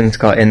 Paladins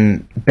got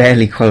in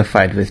barely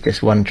qualified with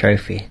just one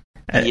trophy.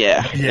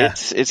 Yeah.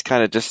 It's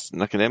kind of just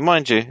looking at it.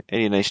 Mind you,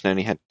 Alien Nation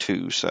only had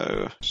 2,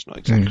 so it's not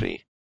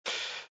exactly.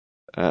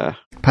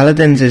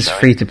 Paladins is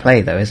free to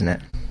play though, isn't it?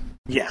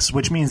 Yes,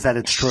 which means that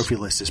its trophy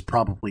list is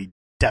probably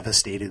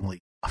devastatingly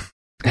tough.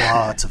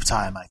 Lots of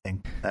time, I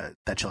think,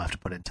 that you'll have to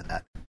put into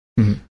that.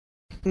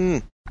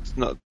 It's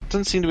not.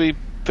 Doesn't seem to be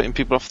putting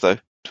people off though.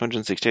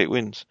 268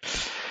 wins.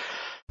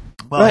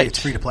 Well, right. It's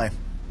free to play.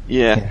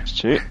 Yeah, it's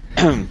true.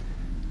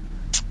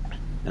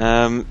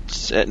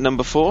 At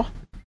number 4,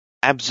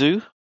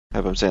 Abzu. I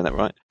hope I'm saying that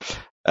right.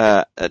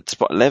 At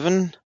spot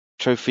 11,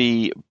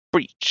 trophy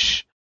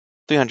Breach.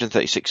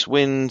 336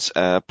 wins,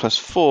 plus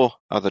 4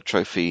 other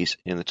trophies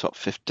in the top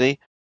 50.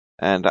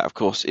 And that, of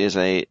course, is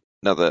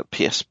another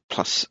PS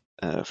Plus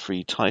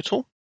free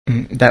title.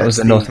 That was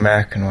the North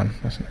American one,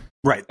 wasn't it?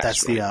 Right,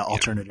 that's the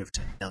alternative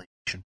to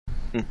Alienation.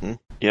 Mm-hmm.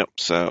 Yep,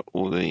 so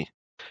all the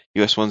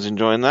US ones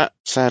enjoying that.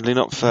 Sadly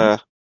not for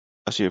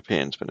us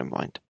Europeans, but never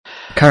mind.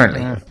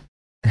 Currently.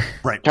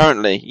 Right.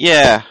 Currently,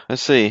 yeah,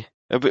 let's see.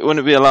 Wouldn't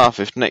it be a laugh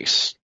if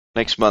next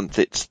next month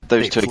it's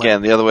those two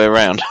again, the other way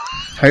around.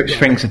 Hope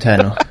springs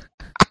eternal.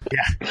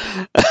 Yeah.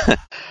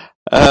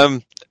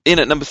 In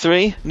at number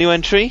 3, new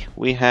entry,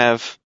 we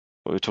have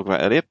what we were talking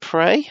about earlier,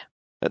 Prey.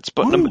 At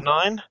spot number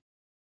 9,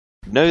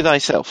 Know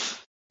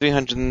Thyself.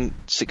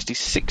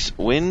 366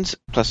 wins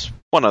plus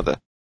one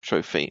other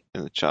trophy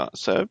in the chart.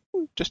 So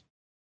just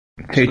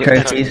 2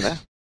 trophies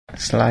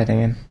sliding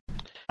in.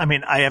 I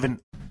mean, I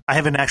haven't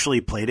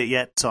actually played it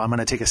yet, so I'm going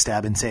to take a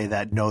stab and say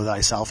that Know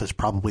Thyself is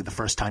probably the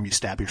first time you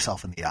stab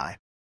yourself in the eye.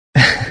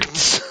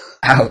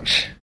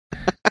 Ouch.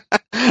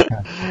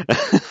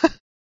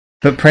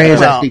 But Prey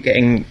is actually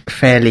getting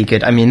fairly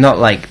good. I mean, not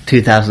like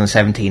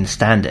 2017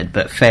 standard,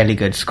 but fairly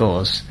good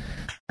scores.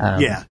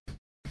 Yeah.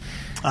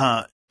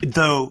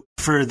 Though,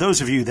 for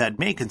those of you that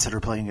may consider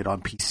playing it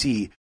on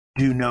PC,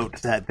 do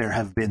note that there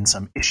have been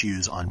some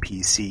issues on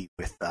PC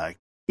with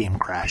game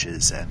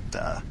crashes and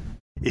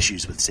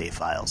issues with save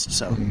files.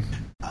 So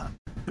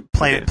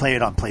play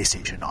it on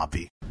PlayStation,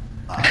 obvi.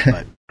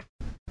 But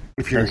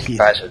if you're a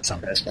heathen,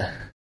 something.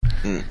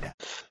 Yeah.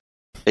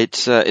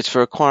 It's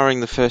for acquiring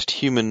the first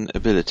human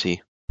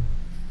ability.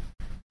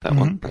 That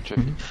one. That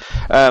trophy.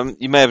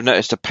 You may have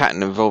noticed a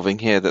pattern involving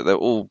here that they're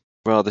all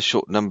rather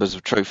short numbers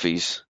of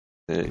trophies.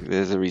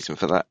 There's a reason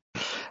for that.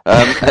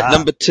 At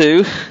number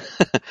 2,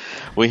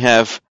 we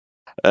have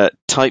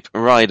Type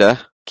Rider.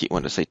 Keep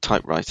wanting to say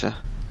typewriter.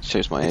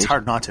 Shows my age. It's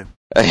hard not to.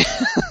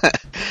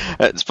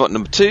 At spot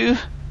number 2,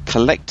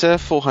 Collector,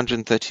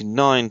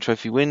 439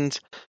 trophy wins,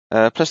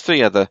 plus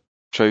 3 other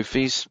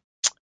trophies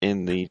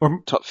in the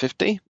top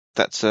 50.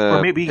 That's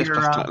a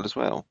title as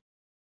well.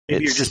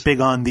 Maybe you're just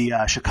big on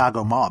the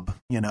Chicago mob.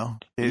 You know,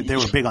 they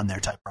were big on their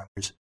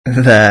typewriters.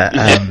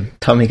 The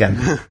Tommy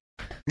gun.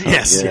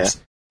 Yes.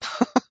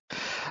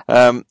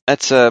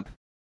 It's a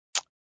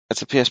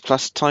PS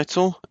Plus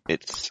title.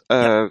 It's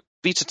a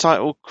Vita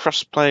title,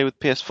 cross-play with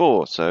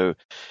PS4. So,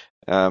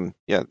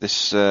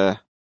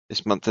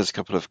 this month there's a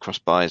couple of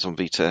cross-buys on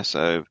Vita.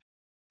 So,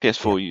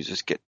 PS4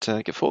 users get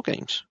 4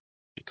 games.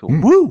 Pretty cool.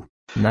 Woo!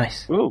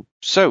 Nice. Woo.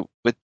 So,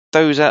 with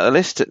those out of the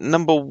list, at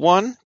number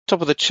 1,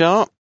 top of the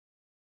chart,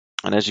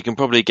 and as you can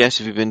probably guess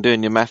if you've been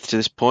doing your math to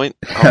this point,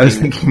 I was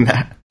thinking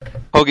that.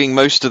 Hogging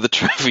most of the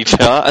trophy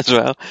chart as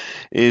well,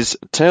 is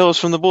Tales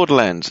from the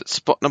Borderlands at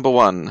spot number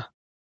 1.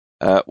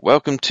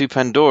 Welcome to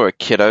Pandora,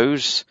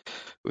 kiddos,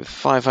 with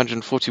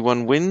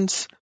 541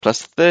 wins,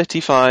 plus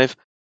 35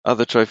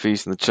 other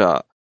trophies in the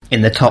chart.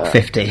 In the top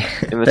 50.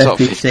 In the top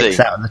 50. 36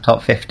 out of the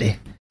top 50.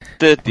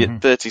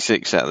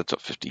 36 out of the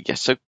top 50,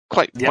 yes, so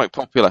quite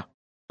popular.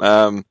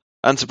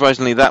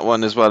 Unsurprisingly, that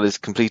one as well is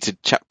completed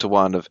chapter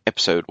 1 of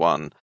episode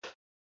 1.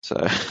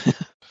 So,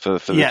 for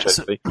the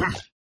trophy. So,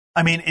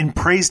 I mean, in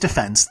Prey's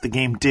defense, the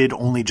game did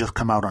only just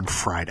come out on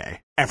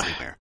Friday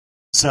everywhere.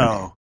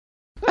 So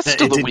that's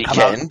still the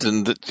weekend,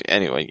 and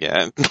anyway,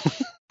 yeah.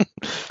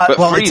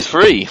 But free's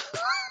free.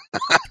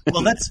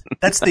 Well,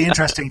 that's the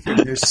interesting thing.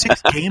 There's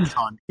 6 games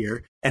on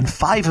here, and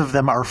 5 of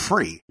them are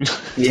free.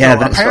 Yeah, so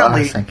that's what I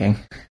was thinking.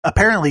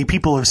 Apparently,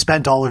 people have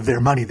spent all of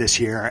their money this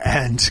year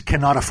and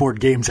cannot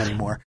afford games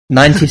anymore.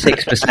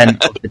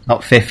 96% of the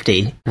top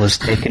 50 was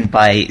taken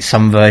by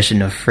some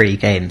version of free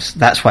games.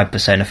 That's why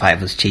Persona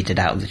 5 was cheated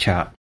out of the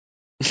chart.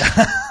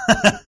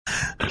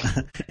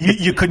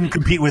 You couldn't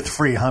compete with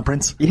free, huh,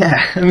 Prince?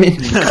 Yeah, I mean,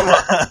 come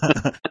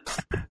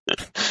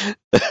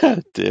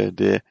on.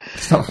 Dear.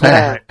 It's not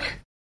fair.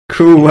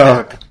 Cruel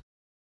world.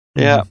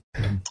 Yeah.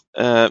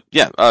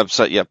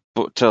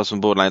 Tales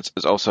from Borderlands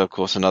is also, of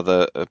course,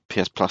 another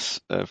PS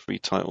Plus free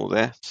title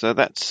there. So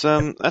that's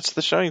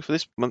the showing for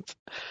this month,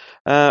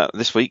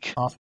 this week.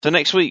 Awesome. So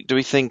next week, do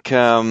we think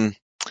everyone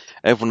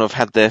will have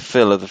had their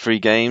fill of the free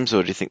games,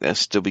 or do you think they'll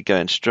still be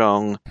going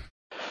strong?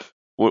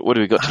 What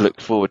do we got to look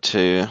forward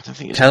to? I don't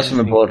think Tales from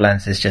the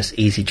Borderlands is just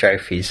easy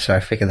trophies, so I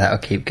figure that'll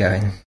keep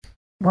going.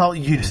 Well,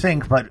 you'd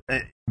think, but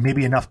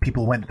maybe enough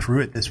people went through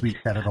it this week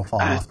that it'll fall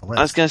off the list.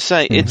 I was going to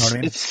say,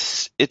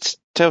 it's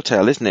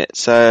Telltale, isn't it?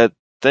 So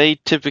they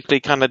typically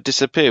kind of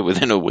disappear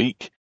within a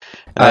week.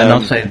 And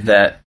also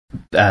the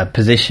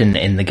position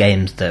in the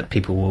games that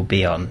people will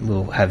be on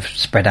will have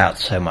spread out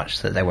so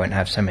much that they won't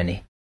have so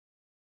many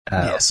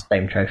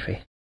same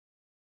trophy.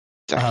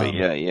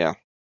 Exactly, yeah.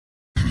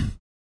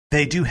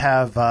 They do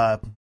have...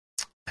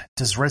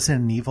 does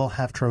Resident Evil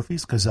have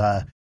trophies? Because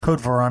Code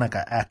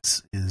Veronica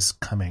X is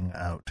coming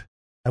out.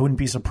 I wouldn't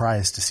be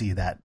surprised to see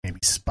that maybe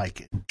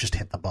spike and just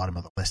hit the bottom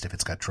of the list if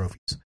it's got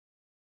trophies.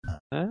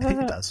 I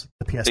think it does.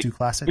 The PS2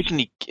 classic.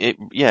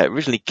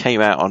 Originally came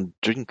out on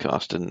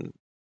Dreamcast and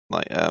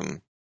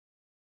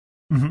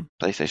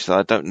PlayStation. So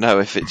I don't know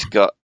if it's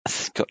got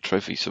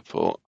trophy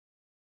support.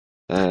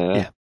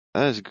 That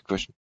is a good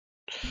question.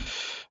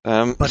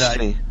 But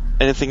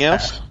anything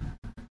else?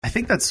 I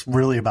think that's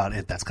really about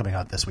it that's coming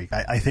out this week.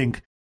 I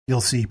think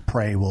you'll see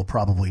Prey will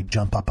probably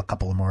jump up a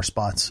couple of more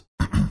spots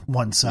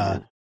once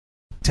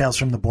Tales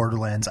from the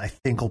Borderlands, I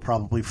think, will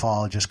probably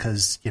fall just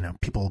because,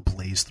 people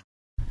blaze through.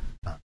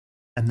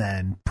 And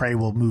then Prey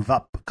will move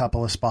up a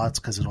couple of spots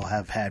because it'll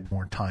have had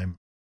more time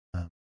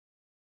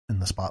in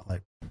the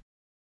spotlight.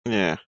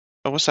 Yeah.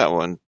 Oh, what's that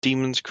one?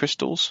 Demon's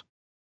Crystals?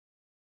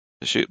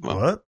 to shoot them up.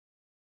 What?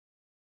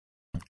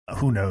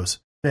 Who knows?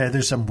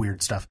 There's some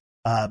weird stuff.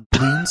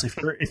 Bloons.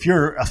 if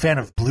you're a fan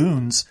of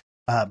Bloons,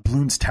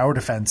 Bloons Tower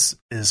Defense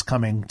is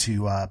coming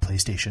to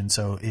PlayStation.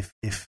 So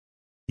if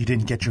you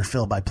didn't get your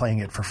fill by playing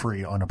it for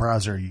free on a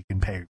browser, you can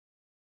pay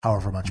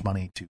however much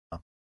money to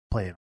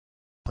play it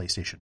on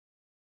PlayStation.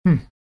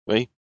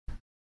 Wait.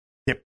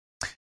 Yep.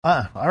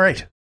 All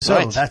right.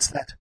 So that's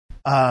that.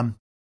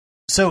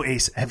 So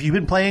Ace, have you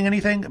been playing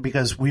anything?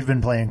 Because we've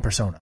been playing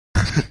Persona.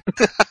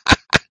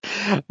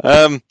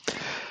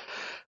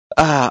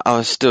 I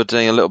was still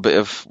doing a little bit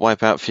of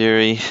Wipeout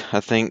Fury,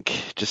 I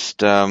think. Just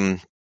catching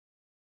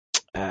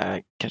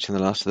the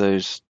last of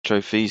those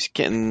trophies,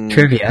 getting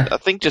trivia. I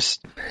think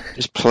just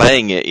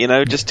playing it,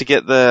 just to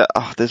get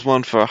there's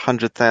one for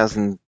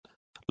 100,000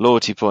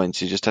 loyalty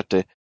points. You just have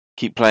to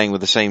keep playing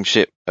with the same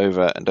ship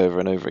over and over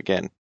and over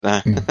again.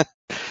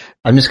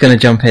 I'm just going to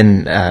jump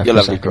in for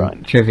a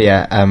second.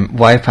 Trivia.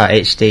 Wipeout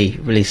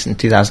HD, released in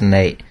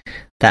 2008,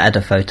 that had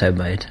a photo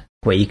mode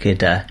where you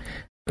could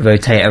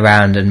rotate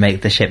around and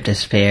make the ship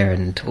disappear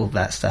and all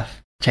that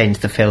stuff. Change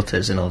the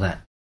filters and all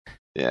that.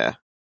 Yeah.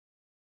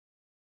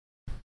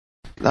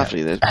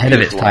 Lovely. Yeah. Ahead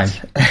of its time.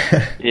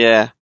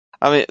 Yeah.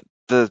 I mean,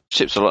 the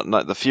ships are a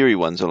lot the Fury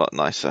one's a lot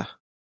nicer.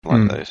 I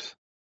like those.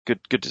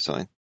 Good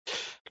design.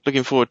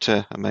 Looking forward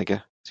to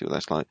Omega. See what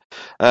that's like.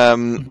 I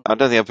don't think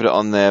I put it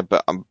on there,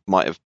 but I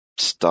might have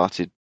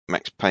started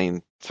Max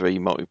Payne 3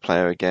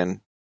 multiplayer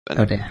again. And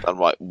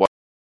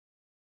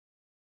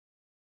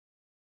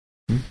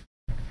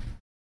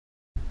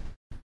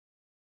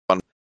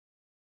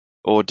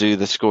or do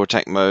the score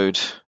attack mode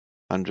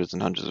hundreds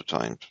and hundreds of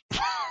times.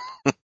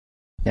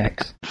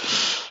 Yikes.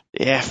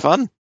 Yeah,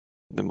 fun.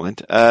 Never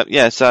mind.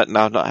 So no,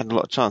 I've not had a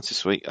lot of chance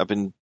this week. I've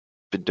been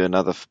doing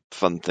other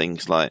fun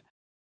things like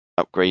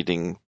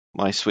upgrading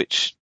my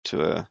Switch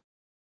to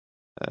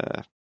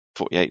a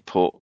 48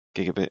 port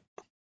gigabit.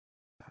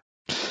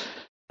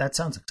 That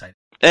sounds exciting.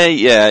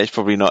 Yeah, it's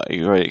probably not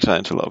very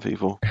exciting to a lot of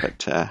people,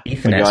 but when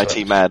you're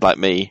IT mad like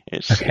me,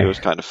 it was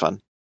kind of fun.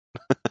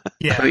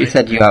 Yeah, I thought you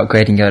said you were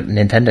upgrading your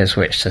Nintendo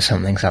Switch to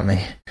something.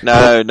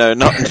 No, not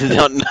no.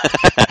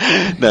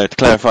 To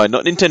clarify,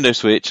 not Nintendo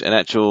Switch, an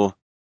actual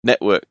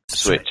network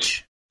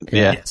Switch.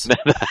 Yeah, yes.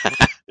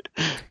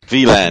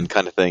 VLAN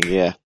kind of thing.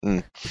 Yeah.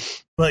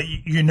 But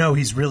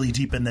he's really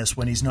deep in this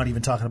when he's not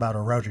even talking about a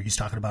router; he's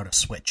talking about a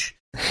Switch.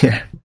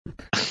 Yeah.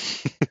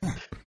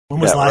 When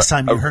was the last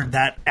time you heard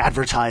that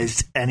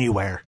advertised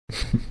anywhere?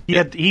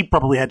 He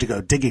probably had to go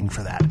digging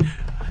for that.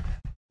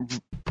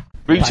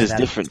 Router's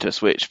different to a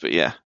Switch, but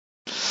yeah.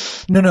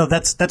 No,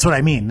 that's what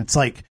I mean. It's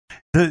like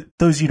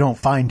those you don't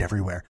find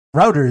everywhere.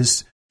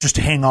 Routers just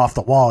hang off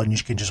the wall and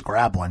you can just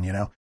grab one,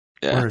 Yeah.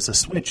 Whereas a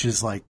Switch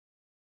is like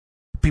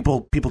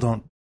people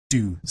don't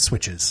do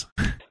Switches.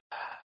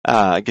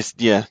 I guess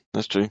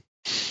that's true.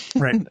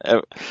 Right.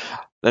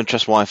 Don't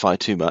trust Wi-Fi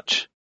too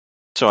much.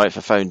 It's alright for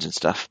phones and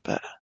stuff,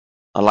 but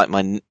I like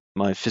my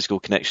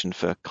physical connection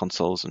for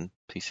consoles and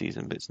PCs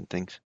and bits and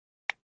things.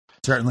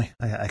 Certainly,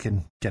 I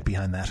can get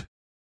behind that.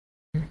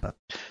 But,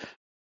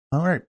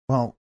 all right.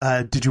 Well,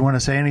 did you want to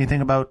say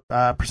anything about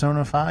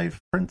Persona 5,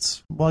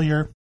 Prince? While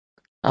you're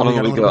how long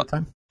have we got?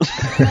 Time?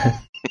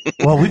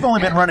 Well, we've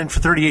only been running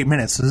for 38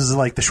 minutes. So this is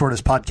like the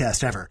shortest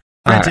podcast ever.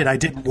 Granted, I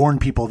did warn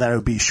people that it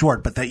would be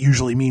short, but that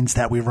usually means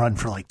that we run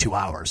for like 2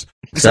 hours.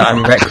 So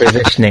I'm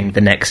requisitioning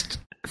the next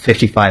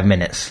 55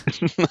 minutes.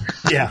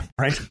 Yeah,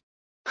 right.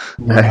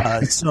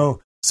 So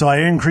I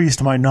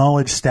increased my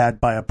knowledge stat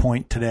by a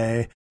point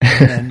today.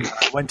 And then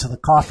I went to the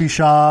coffee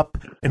shop,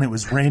 and it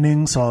was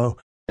raining. So,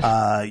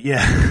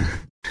 yeah.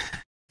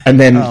 And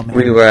then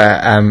we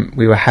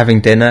were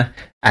having dinner,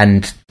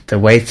 and the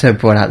waiter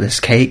brought out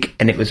this cake,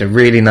 and it was a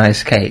really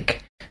nice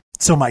cake.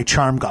 So my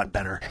charm got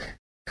better.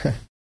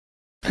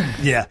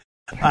 Yeah,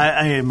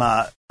 I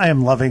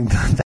am loving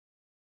the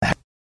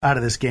out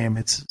of this game.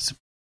 It's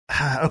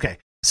okay.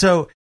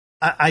 So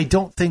I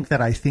don't think that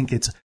I think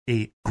it's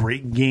a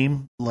great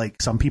game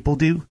like some people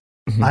do.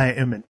 Mm-hmm. I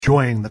am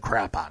enjoying the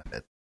crap out of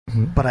it,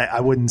 but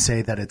I wouldn't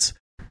say that it's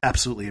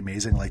absolutely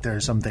amazing. Like there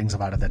are some things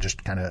about it that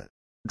just kind of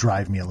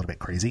drive me a little bit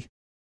crazy.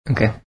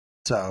 Okay.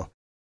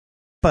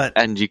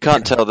 And you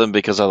can't tell them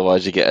because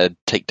otherwise you get a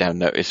takedown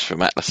notice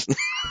from Atlas.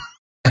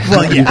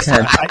 Well, yes,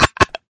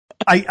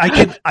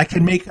 I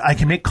can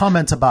make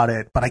comments about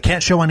it, but I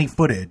can't show any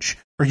footage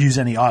or use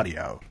any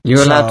audio.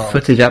 You're allowed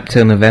footage up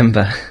till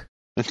November.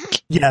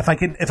 Yeah,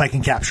 if I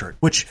can capture it,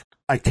 which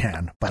I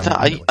can. But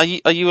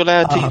are you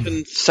allowed to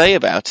even say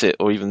about it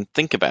or even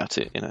think about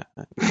it? You know,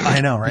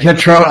 I know, right? You're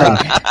trolling.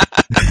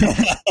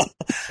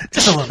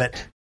 Just a little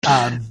bit.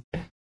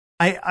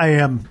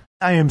 I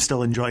am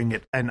still enjoying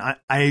it, and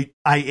I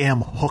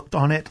am hooked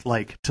on it,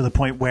 like to the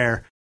point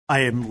where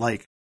I am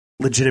like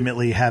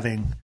legitimately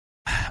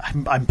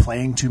I'm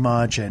playing too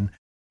much, and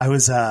I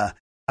was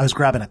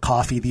grabbing a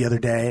coffee the other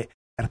day,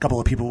 and a couple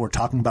of people were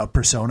talking about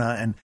Persona,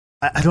 and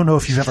I don't know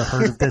if you've ever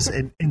heard of this.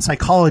 In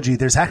psychology,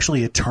 there's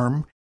actually a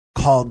term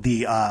called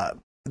the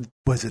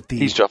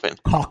eavesdropping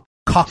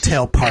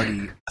cocktail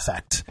party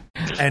effect.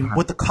 And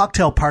what the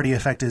cocktail party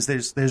effect is,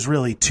 there's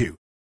really two.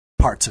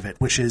 parts of it,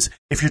 which is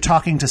if you're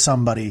talking to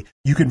somebody,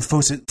 you can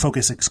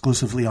focus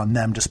exclusively on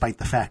them despite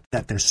the fact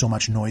that there's so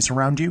much noise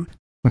around you.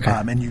 Okay.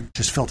 And you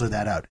just filter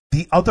that out.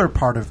 The other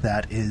part of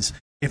that is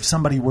if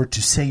somebody were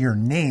to say your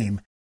name,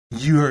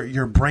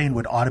 your brain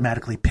would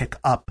automatically pick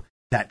up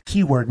that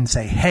keyword and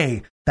say,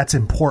 hey, that's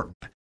important,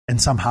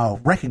 and somehow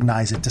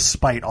recognize it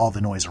despite all the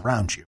noise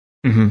around you.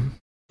 Mm-hmm.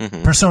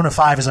 Mm-hmm. Persona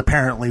 5 is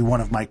apparently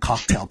one of my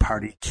cocktail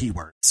party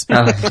keywords.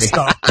 Oh,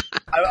 So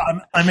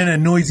I'm in a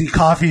noisy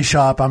coffee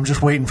shop. I'm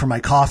just waiting for my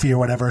coffee or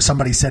whatever.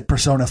 Somebody said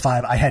Persona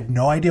 5. I had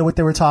no idea what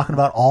they were talking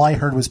about. All I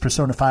heard was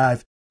Persona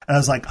 5. And I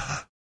was like,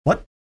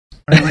 what?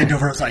 And I leaned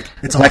over. I was like,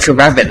 it's like awesome. a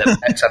rabbit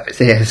that backs up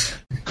its ears.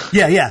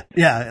 Yeah.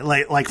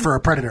 Like for a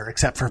predator,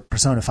 except for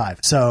Persona 5.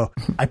 So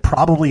I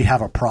probably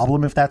have a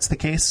problem if that's the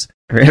case.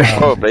 Really?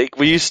 Probably.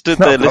 Well, you stood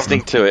there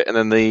listening to it, and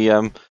then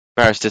the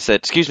barrister said,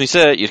 "Excuse me,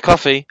 sir, your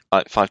coffee,"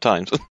 like 5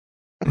 times.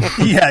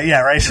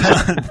 Yeah, right.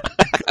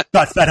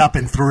 Got fed up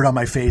and threw it on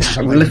my face.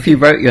 Well, if you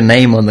wrote your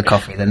name on the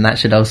coffee, then that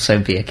should also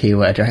be a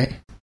keyword, right?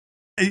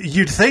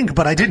 You'd think,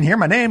 but I didn't hear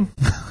my name.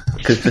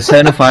 Because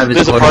Persona 5 is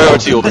There's a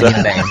priority order.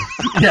 your name.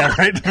 Yeah,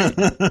 right.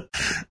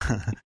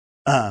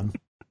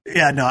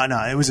 Yeah,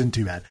 no, it wasn't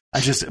too bad.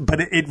 But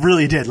it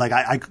really did. Like,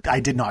 I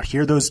did not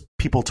hear those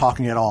people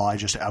talking at all.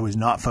 I was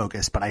not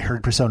focused, but I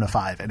heard Persona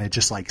 5, and it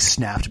just like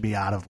snapped me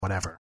out of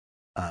whatever.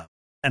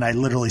 And I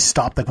literally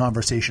stopped the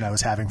conversation I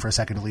was having for a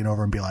second to lean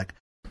over and be like,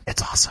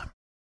 "It's awesome."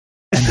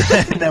 And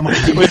then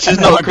which is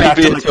not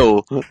creepy at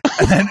all.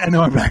 And then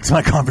went back to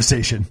my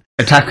conversation.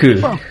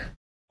 Otaku.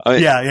 Well,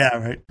 yeah,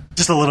 right.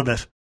 Just a little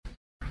bit.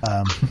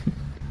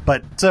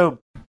 But so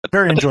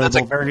very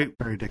enjoyable, very,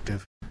 very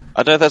addictive.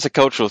 I don't know if that's a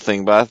cultural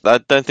thing, but I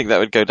don't think that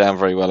would go down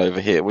very well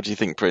over here. What do you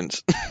think,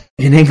 Prince?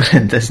 In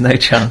England, there's no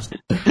chance.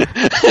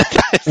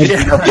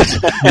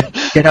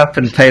 Get up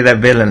and pay their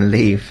bill and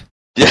leave.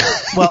 Yeah.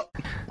 Well,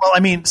 I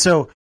mean,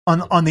 so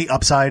on the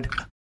upside,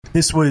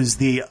 this was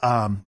the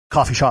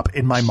coffee shop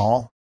in my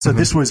mall. So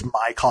this was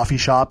my coffee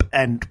shop,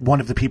 and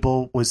one of the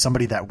people was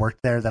somebody that worked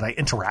there that I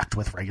interact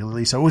with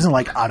regularly. So it wasn't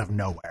like out of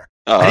nowhere.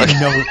 I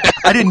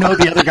didn't know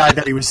the other guy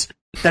that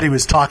he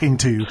was talking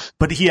to,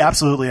 but he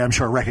absolutely, I'm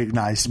sure,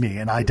 recognized me,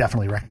 and I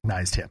definitely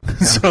recognized him.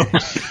 So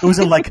it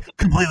wasn't like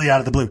completely out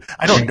of the blue.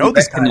 I don't know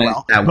this guy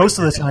well. Most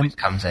of the time,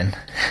 comes in.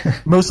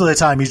 Most of the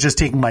time, he's just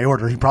taking my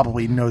order. He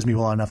probably knows me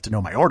well enough to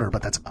know my order,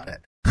 but that's about it.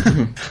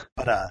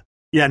 But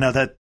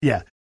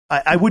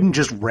I wouldn't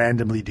just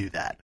randomly do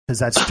that because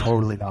that's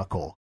totally not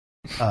cool.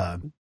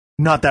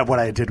 Not that what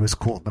I did was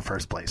cool in the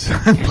first place,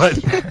 but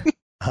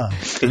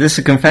is this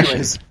a confession?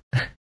 Anyways,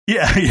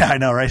 yeah, I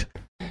know, right?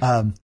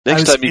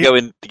 Next time you go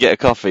in to get a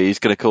coffee, he's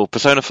going to call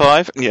Persona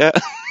 5. Yeah,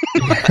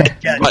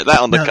 like that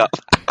on the cup.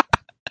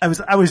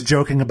 I was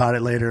joking about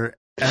it later,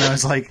 and I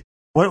was like,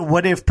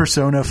 "What if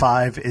Persona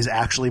 5 is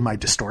actually my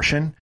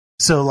distortion?"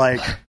 So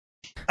like,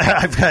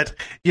 I've got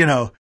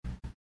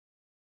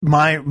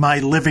my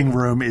living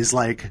room is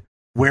like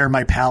where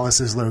my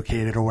palace is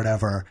located or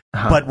whatever,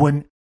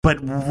 but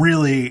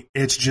really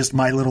it's just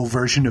my little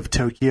version of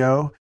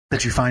Tokyo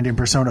that you find in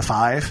Persona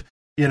 5.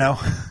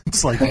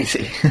 It's like.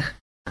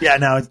 Yeah,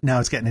 now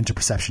it's getting into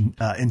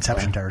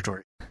Inception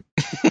territory.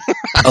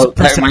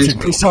 Perception,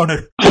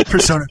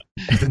 Persona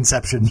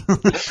Inception.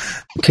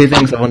 2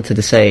 things I wanted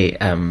to say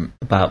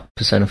about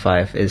Persona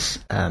 5 is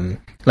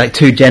like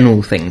 2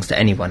 general things to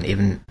anyone,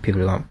 even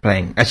people who aren't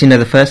playing. Actually, no,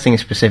 the first thing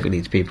is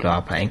specifically to people who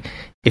are playing.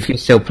 If you're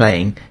still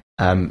playing,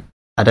 I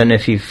don't know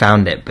if you've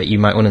found it, but you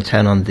might want to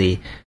turn on the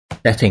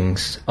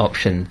settings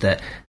option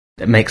that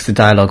makes the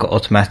dialogue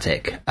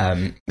automatic.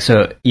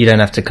 So you don't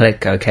have to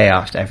click OK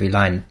after every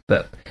line,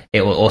 but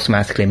it will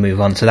automatically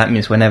move on. So that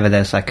means whenever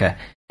there's like a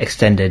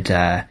extended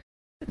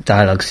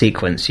dialogue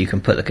sequence, you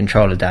can put the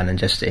controller down and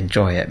just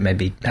enjoy it.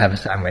 Maybe have a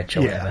sandwich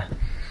or whatever.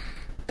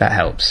 That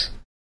helps.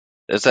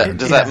 Does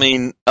that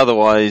mean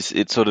otherwise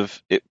it's sort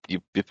of you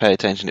pay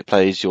attention, it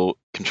plays, your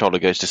controller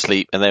goes to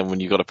sleep, and then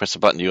when you got to press a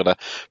button, you got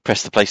to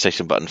press the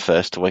PlayStation button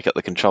first to wake up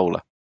the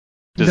controller?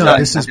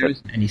 This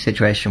is any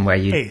situation where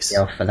you be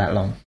off for that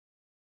long.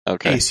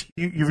 Okay. Ace,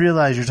 you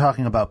realize you're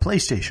talking about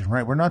PlayStation,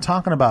 right? We're not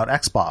talking about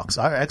Xbox.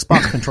 Our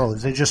Xbox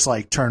controllers, they just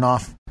like turn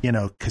off,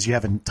 because you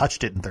haven't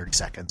touched it in 30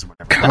 seconds or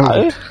whatever.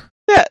 No.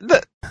 Yeah,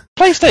 the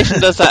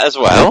PlayStation does that as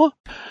well.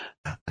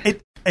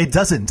 It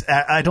doesn't.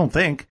 I don't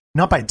think.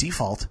 Not by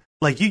default.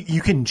 Like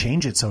you can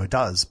change it so it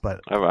does,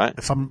 but all right.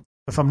 If I'm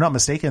not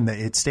mistaken, that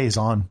it stays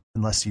on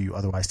unless you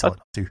otherwise tell it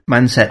not to.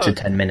 Mine set to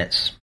 10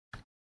 minutes.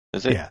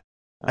 Is it? Yeah.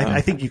 I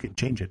think you can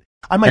change it.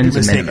 I might be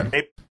mistaken.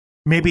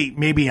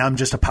 Maybe I'm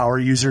just a power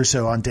user,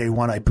 so on day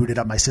one I booted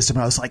up my system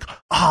and I was like,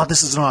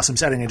 this is an awesome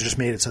setting, and just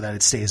made it so that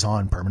it stays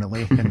on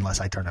permanently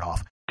unless I turn it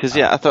off. Because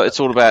I thought it's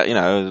all about,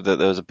 that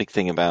there was a big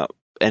thing about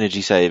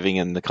energy saving,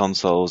 and the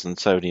consoles and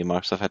Sony and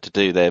Microsoft had to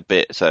do their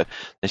bit, so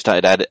they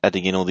started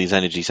adding in all these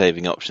energy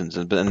saving options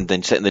and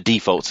then setting the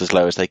defaults as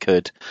low as they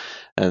could.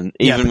 And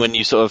even when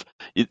you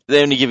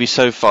they only give you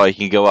so far you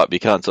can go up,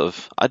 you can't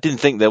I didn't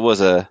think there was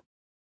a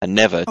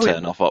never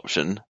turn off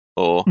option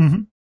or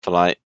for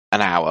like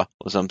an hour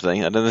or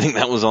something. I don't think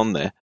that was on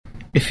there.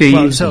 If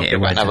you're using it, it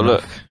won't have a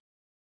look.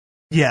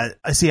 Yeah,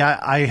 see,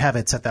 I have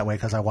it set that way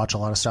because I watch a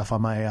lot of stuff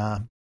on my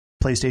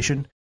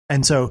PlayStation.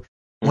 And so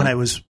when I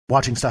was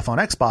watching stuff on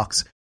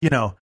Xbox,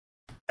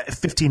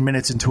 15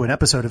 minutes into an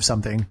episode of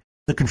something,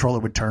 the controller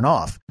would turn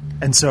off.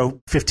 And so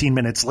 15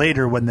 minutes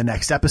later, when the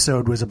next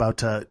episode was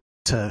about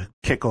to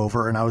kick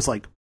over, and I was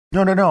like,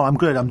 no, I'm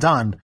good, I'm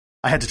done,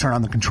 I had to turn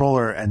on the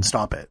controller and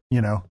stop it,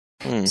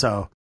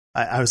 So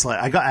I was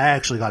like, I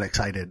actually got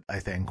excited, I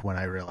think, when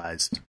I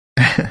realized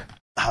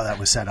how that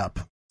was set up.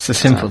 It's the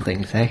simple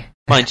things, eh?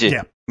 Mind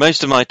you,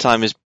 most of my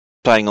time is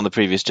playing on the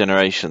previous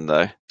generation,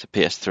 though. To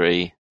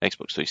PS3,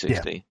 Xbox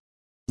 360.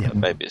 Yeah.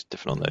 Maybe it's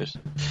different on those.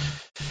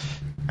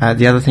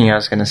 The other thing I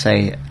was going to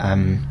say,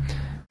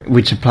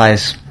 which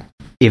applies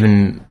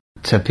even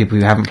to people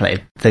who haven't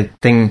played, the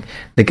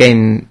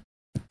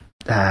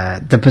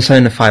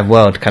Persona 5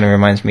 world kind of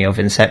reminds me of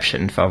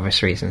Inception for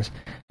obvious reasons.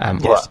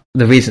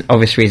 The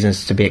obvious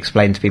reasons to be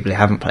explained to people who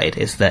haven't played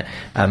is that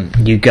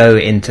you go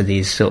into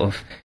these sort of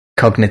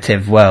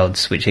cognitive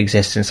worlds which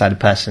exist inside a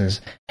person's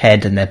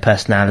head and their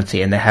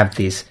personality, and they have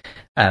these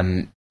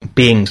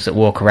beings that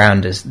walk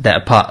around that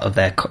are part of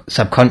their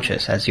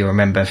subconscious, as you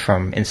remember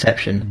from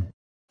Inception.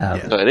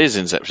 So it is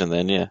Inception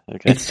then, yeah.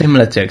 Okay. It's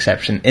similar to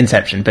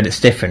Inception, but it's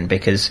different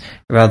because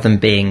rather than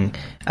being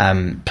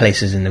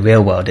places in the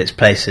real world, it's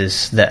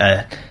places that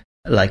are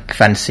like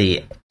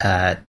fancy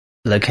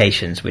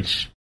locations,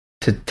 which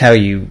to tell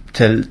you,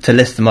 to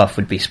list them off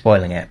would be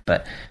spoiling it,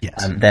 but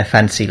they're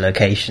fancy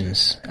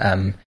locations.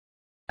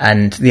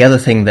 And the other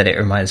thing that it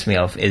reminds me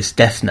of is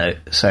Death Note.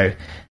 So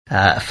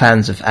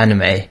fans of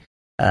anime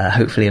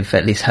hopefully have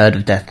at least heard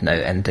of Death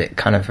Note, and it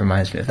kind of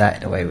reminds me of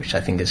that in a way, which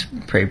I think is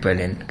pretty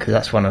brilliant, because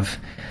that's one of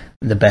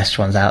the best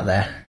ones out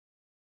there.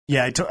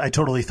 Yeah, I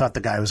totally thought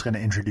the guy was going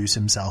to introduce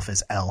himself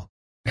as L.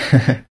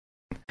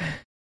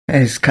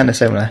 It's kind of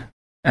similar.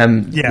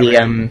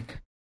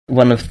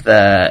 One of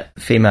the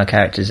female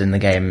characters in the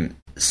game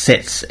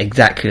sits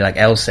exactly like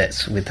Elle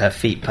sits, with her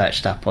feet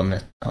perched up on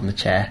the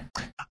chair.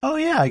 Oh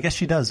yeah, I guess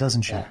she does,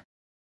 doesn't she? Yeah.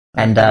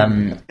 And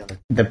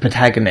the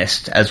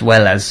protagonist, as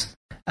well as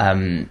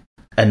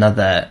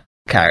another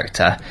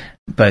character,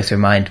 both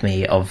remind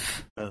me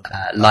of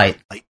Light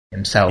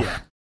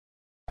himself.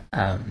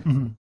 Yeah.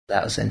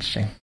 That was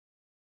interesting.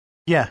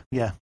 Yeah,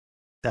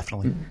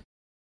 definitely.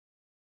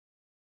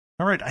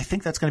 All right, I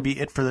think that's going to be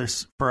it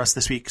for us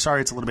this week.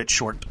 Sorry, it's a little bit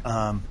short,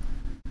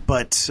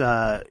 but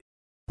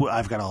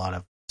I've got a lot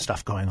of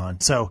stuff going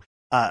on. So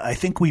I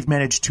think we've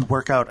managed to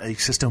work out a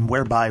system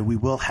whereby we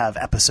will have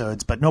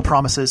episodes, but no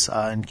promises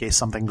in case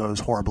something goes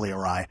horribly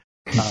awry.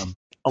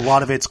 A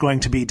lot of it's going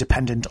to be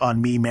dependent on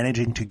me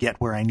managing to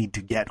get where I need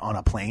to get on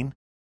a plane.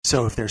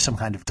 So if there's some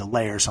kind of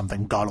delay or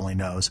something, God only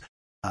knows.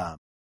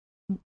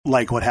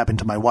 Like what happened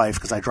to my wife,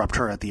 because I dropped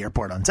her at the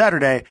airport on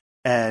Saturday,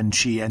 and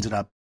she ended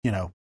up,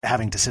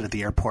 having to sit at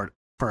the airport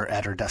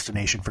at her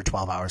destination for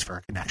 12 hours for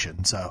a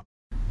connection. So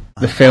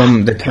the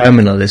film The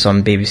Terminal is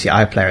on BBC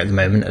iPlayer at the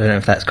moment. I don't know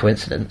if that's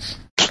coincidence.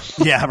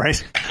 Yeah,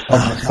 right.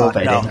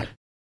 No.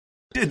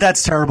 Dude,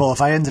 that's terrible.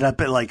 If I ended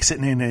up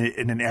sitting in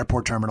an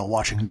airport terminal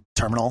watching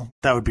Terminal,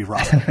 that would be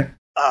rough.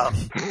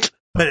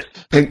 But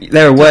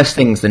there are worse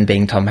things than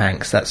being Tom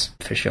Hanks, that's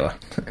for sure.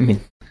 I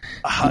mean,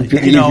 you'd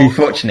be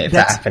fortunate if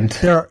that happened.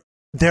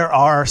 There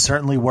are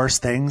certainly worse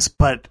things,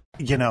 but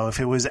if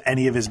it was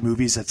any of his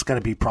movies, it's going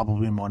to be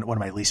probably one of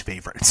my least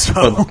favorites. So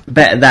well,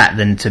 better that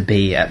than to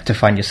be to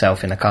find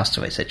yourself in a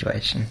Castaway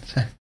situation.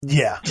 So.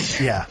 Yeah.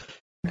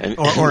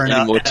 Or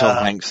more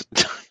Tom Hanks.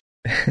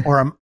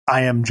 Or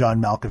I Am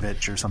John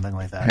Malkovich or something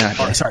like that.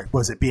 Yeah, or, sorry,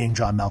 was it Being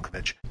John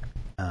Malkovich?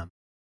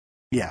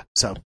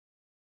 So.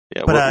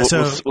 Yeah, but,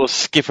 we'll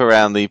skip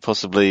around the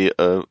possibly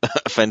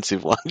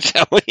offensive one,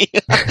 shall we?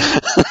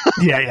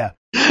 Yeah.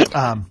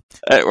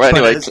 Right,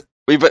 anyway,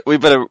 we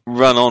better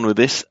run on with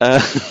this.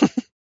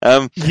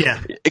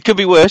 It could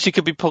be worse. You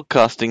could be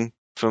podcasting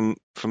from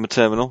a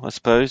terminal, I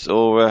suppose,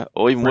 or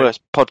even worse,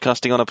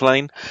 podcasting on a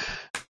plane.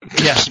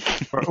 Yeah,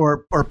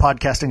 or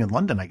podcasting in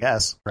London, I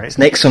guess. Right?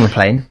 Snakes on a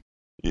plane.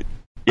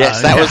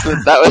 Yes, that was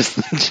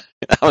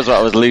what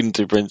I was alluding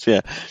to, Prince.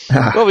 Yeah.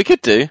 Well, we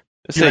could do.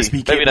 Let's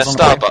see. Maybe in a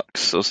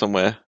Starbucks or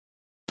somewhere.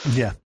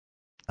 Yeah.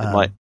 I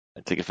might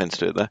take offense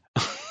to it there.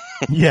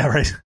 Yeah,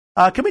 right.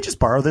 Can we just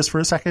borrow this for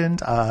a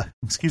second?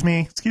 Excuse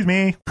me.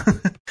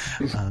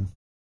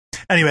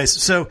 Anyways,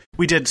 so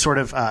we did sort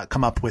of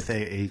come up with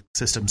a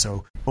system,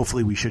 so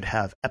hopefully we should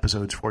have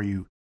episodes for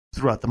you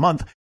throughout the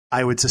month.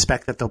 I would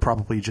suspect that they'll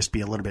probably just be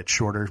a little bit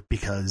shorter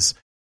because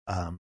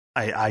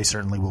I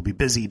certainly will be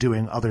busy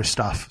doing other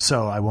stuff,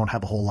 so I won't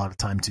have a whole lot of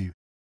time to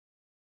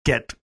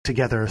get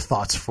together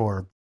thoughts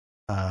for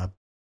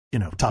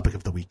topic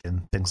of the week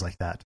and things like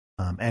that.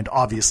 And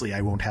obviously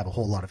I won't have a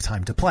whole lot of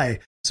time to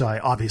play, so I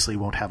obviously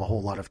won't have a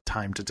whole lot of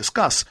time to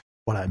discuss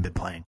what I've been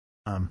playing.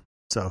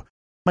 So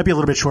might be a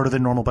little bit shorter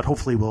than normal, but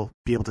hopefully we'll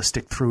be able to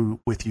stick through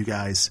with you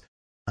guys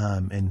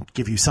and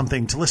give you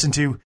something to listen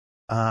to.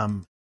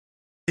 It'll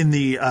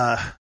be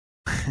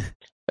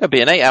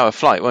an 8-hour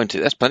flight, won't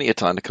it? That's plenty of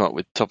time to come up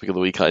with topic of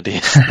the week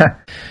ideas.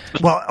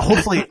 Well,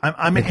 hopefully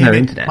I'm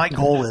aiming, my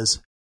goal is,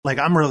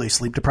 I'm really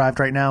sleep deprived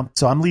right now,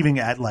 so I'm leaving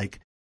at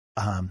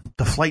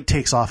the flight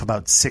takes off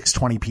about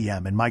 6:20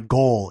 p.m. and my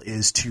goal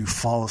is to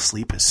fall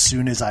asleep as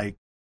soon as I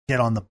get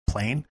on the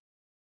plane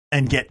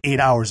and get 8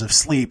 hours of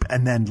sleep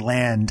and then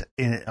land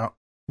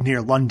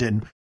near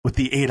London with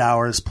the 8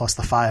 hours plus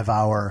the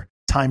 5-hour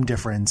time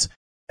difference.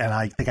 And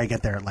I think I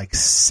get there at like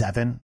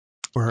 7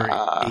 or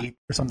 8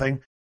 or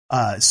something.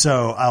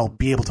 So I'll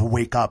be able to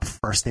wake up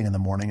first thing in the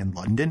morning in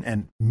London.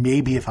 And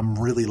maybe if I'm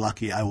really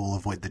lucky, I will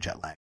avoid the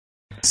jet lag.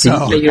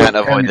 So you can't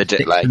avoid the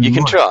jet lag. You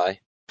can try.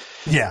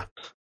 Yeah.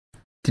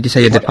 Did you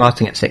say you're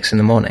departing at 6 in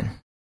the morning?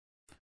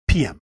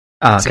 PM.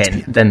 Okay,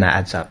 PM. Then that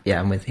adds up. Yeah,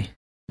 I'm with you.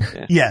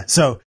 Yeah,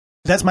 so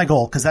that's my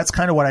goal, because that's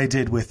kind of what I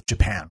did with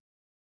Japan.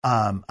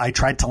 I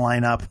tried to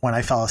line up when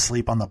I fell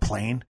asleep on the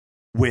plane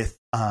with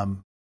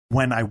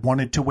when I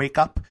wanted to wake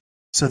up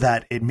so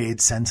that it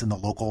made sense in the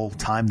local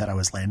time that I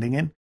was landing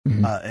in.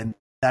 Mm-hmm. And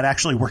that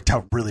actually worked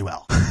out really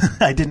well.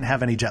 I didn't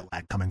have any jet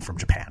lag coming from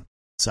Japan.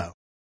 So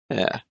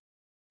yeah,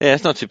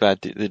 it's not too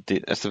bad.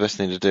 That's the best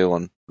thing to do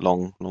on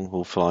long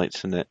haul flights,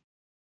 isn't it?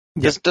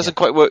 Doesn't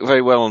quite work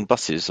very well on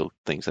buses or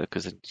things, though,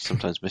 because they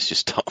sometimes miss your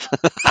stop.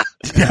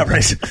 Yeah,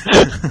 right.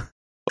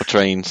 Or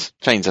trains.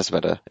 Trains, that's a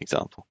better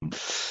example.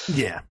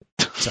 Yeah.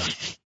 So,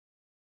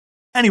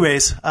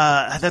 anyways,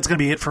 that's going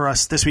to be it for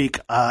us this week.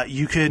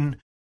 You can,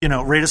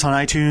 rate us on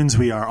iTunes.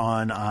 We are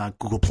on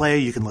Google Play.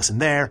 You can listen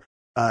there.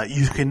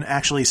 You can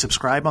actually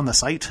subscribe on the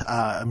site.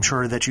 I'm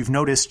sure that you've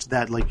noticed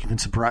that, like, you can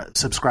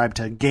subscribe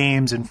to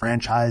games and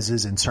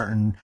franchises and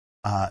certain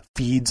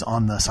feeds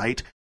on the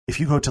site. If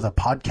you go to the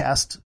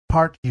podcast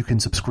part, you can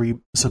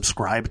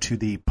subscribe to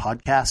the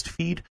podcast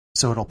feed,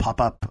 so it'll pop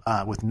up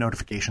with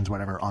notifications,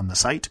 whatever, on the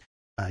site.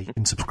 You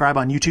can subscribe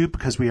on YouTube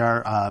because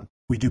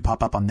we do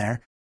pop up on there,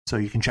 so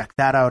you can check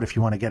that out if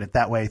you want to get it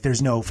that way.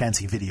 There's no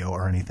fancy video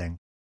or anything,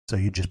 so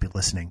you'd just be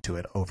listening to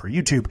it over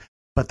YouTube,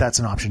 but that's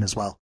an option as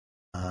well.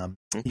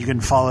 You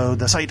can follow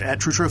the site at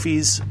True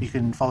Trophies. You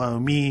can follow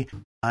me.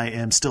 I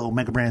am still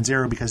Mega Brand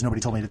Zero because nobody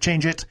told me to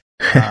change it.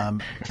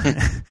 And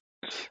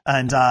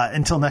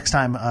until next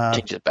time,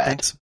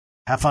 thanks.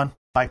 Have fun.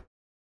 Bye.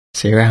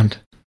 See you around.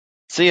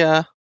 See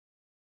ya.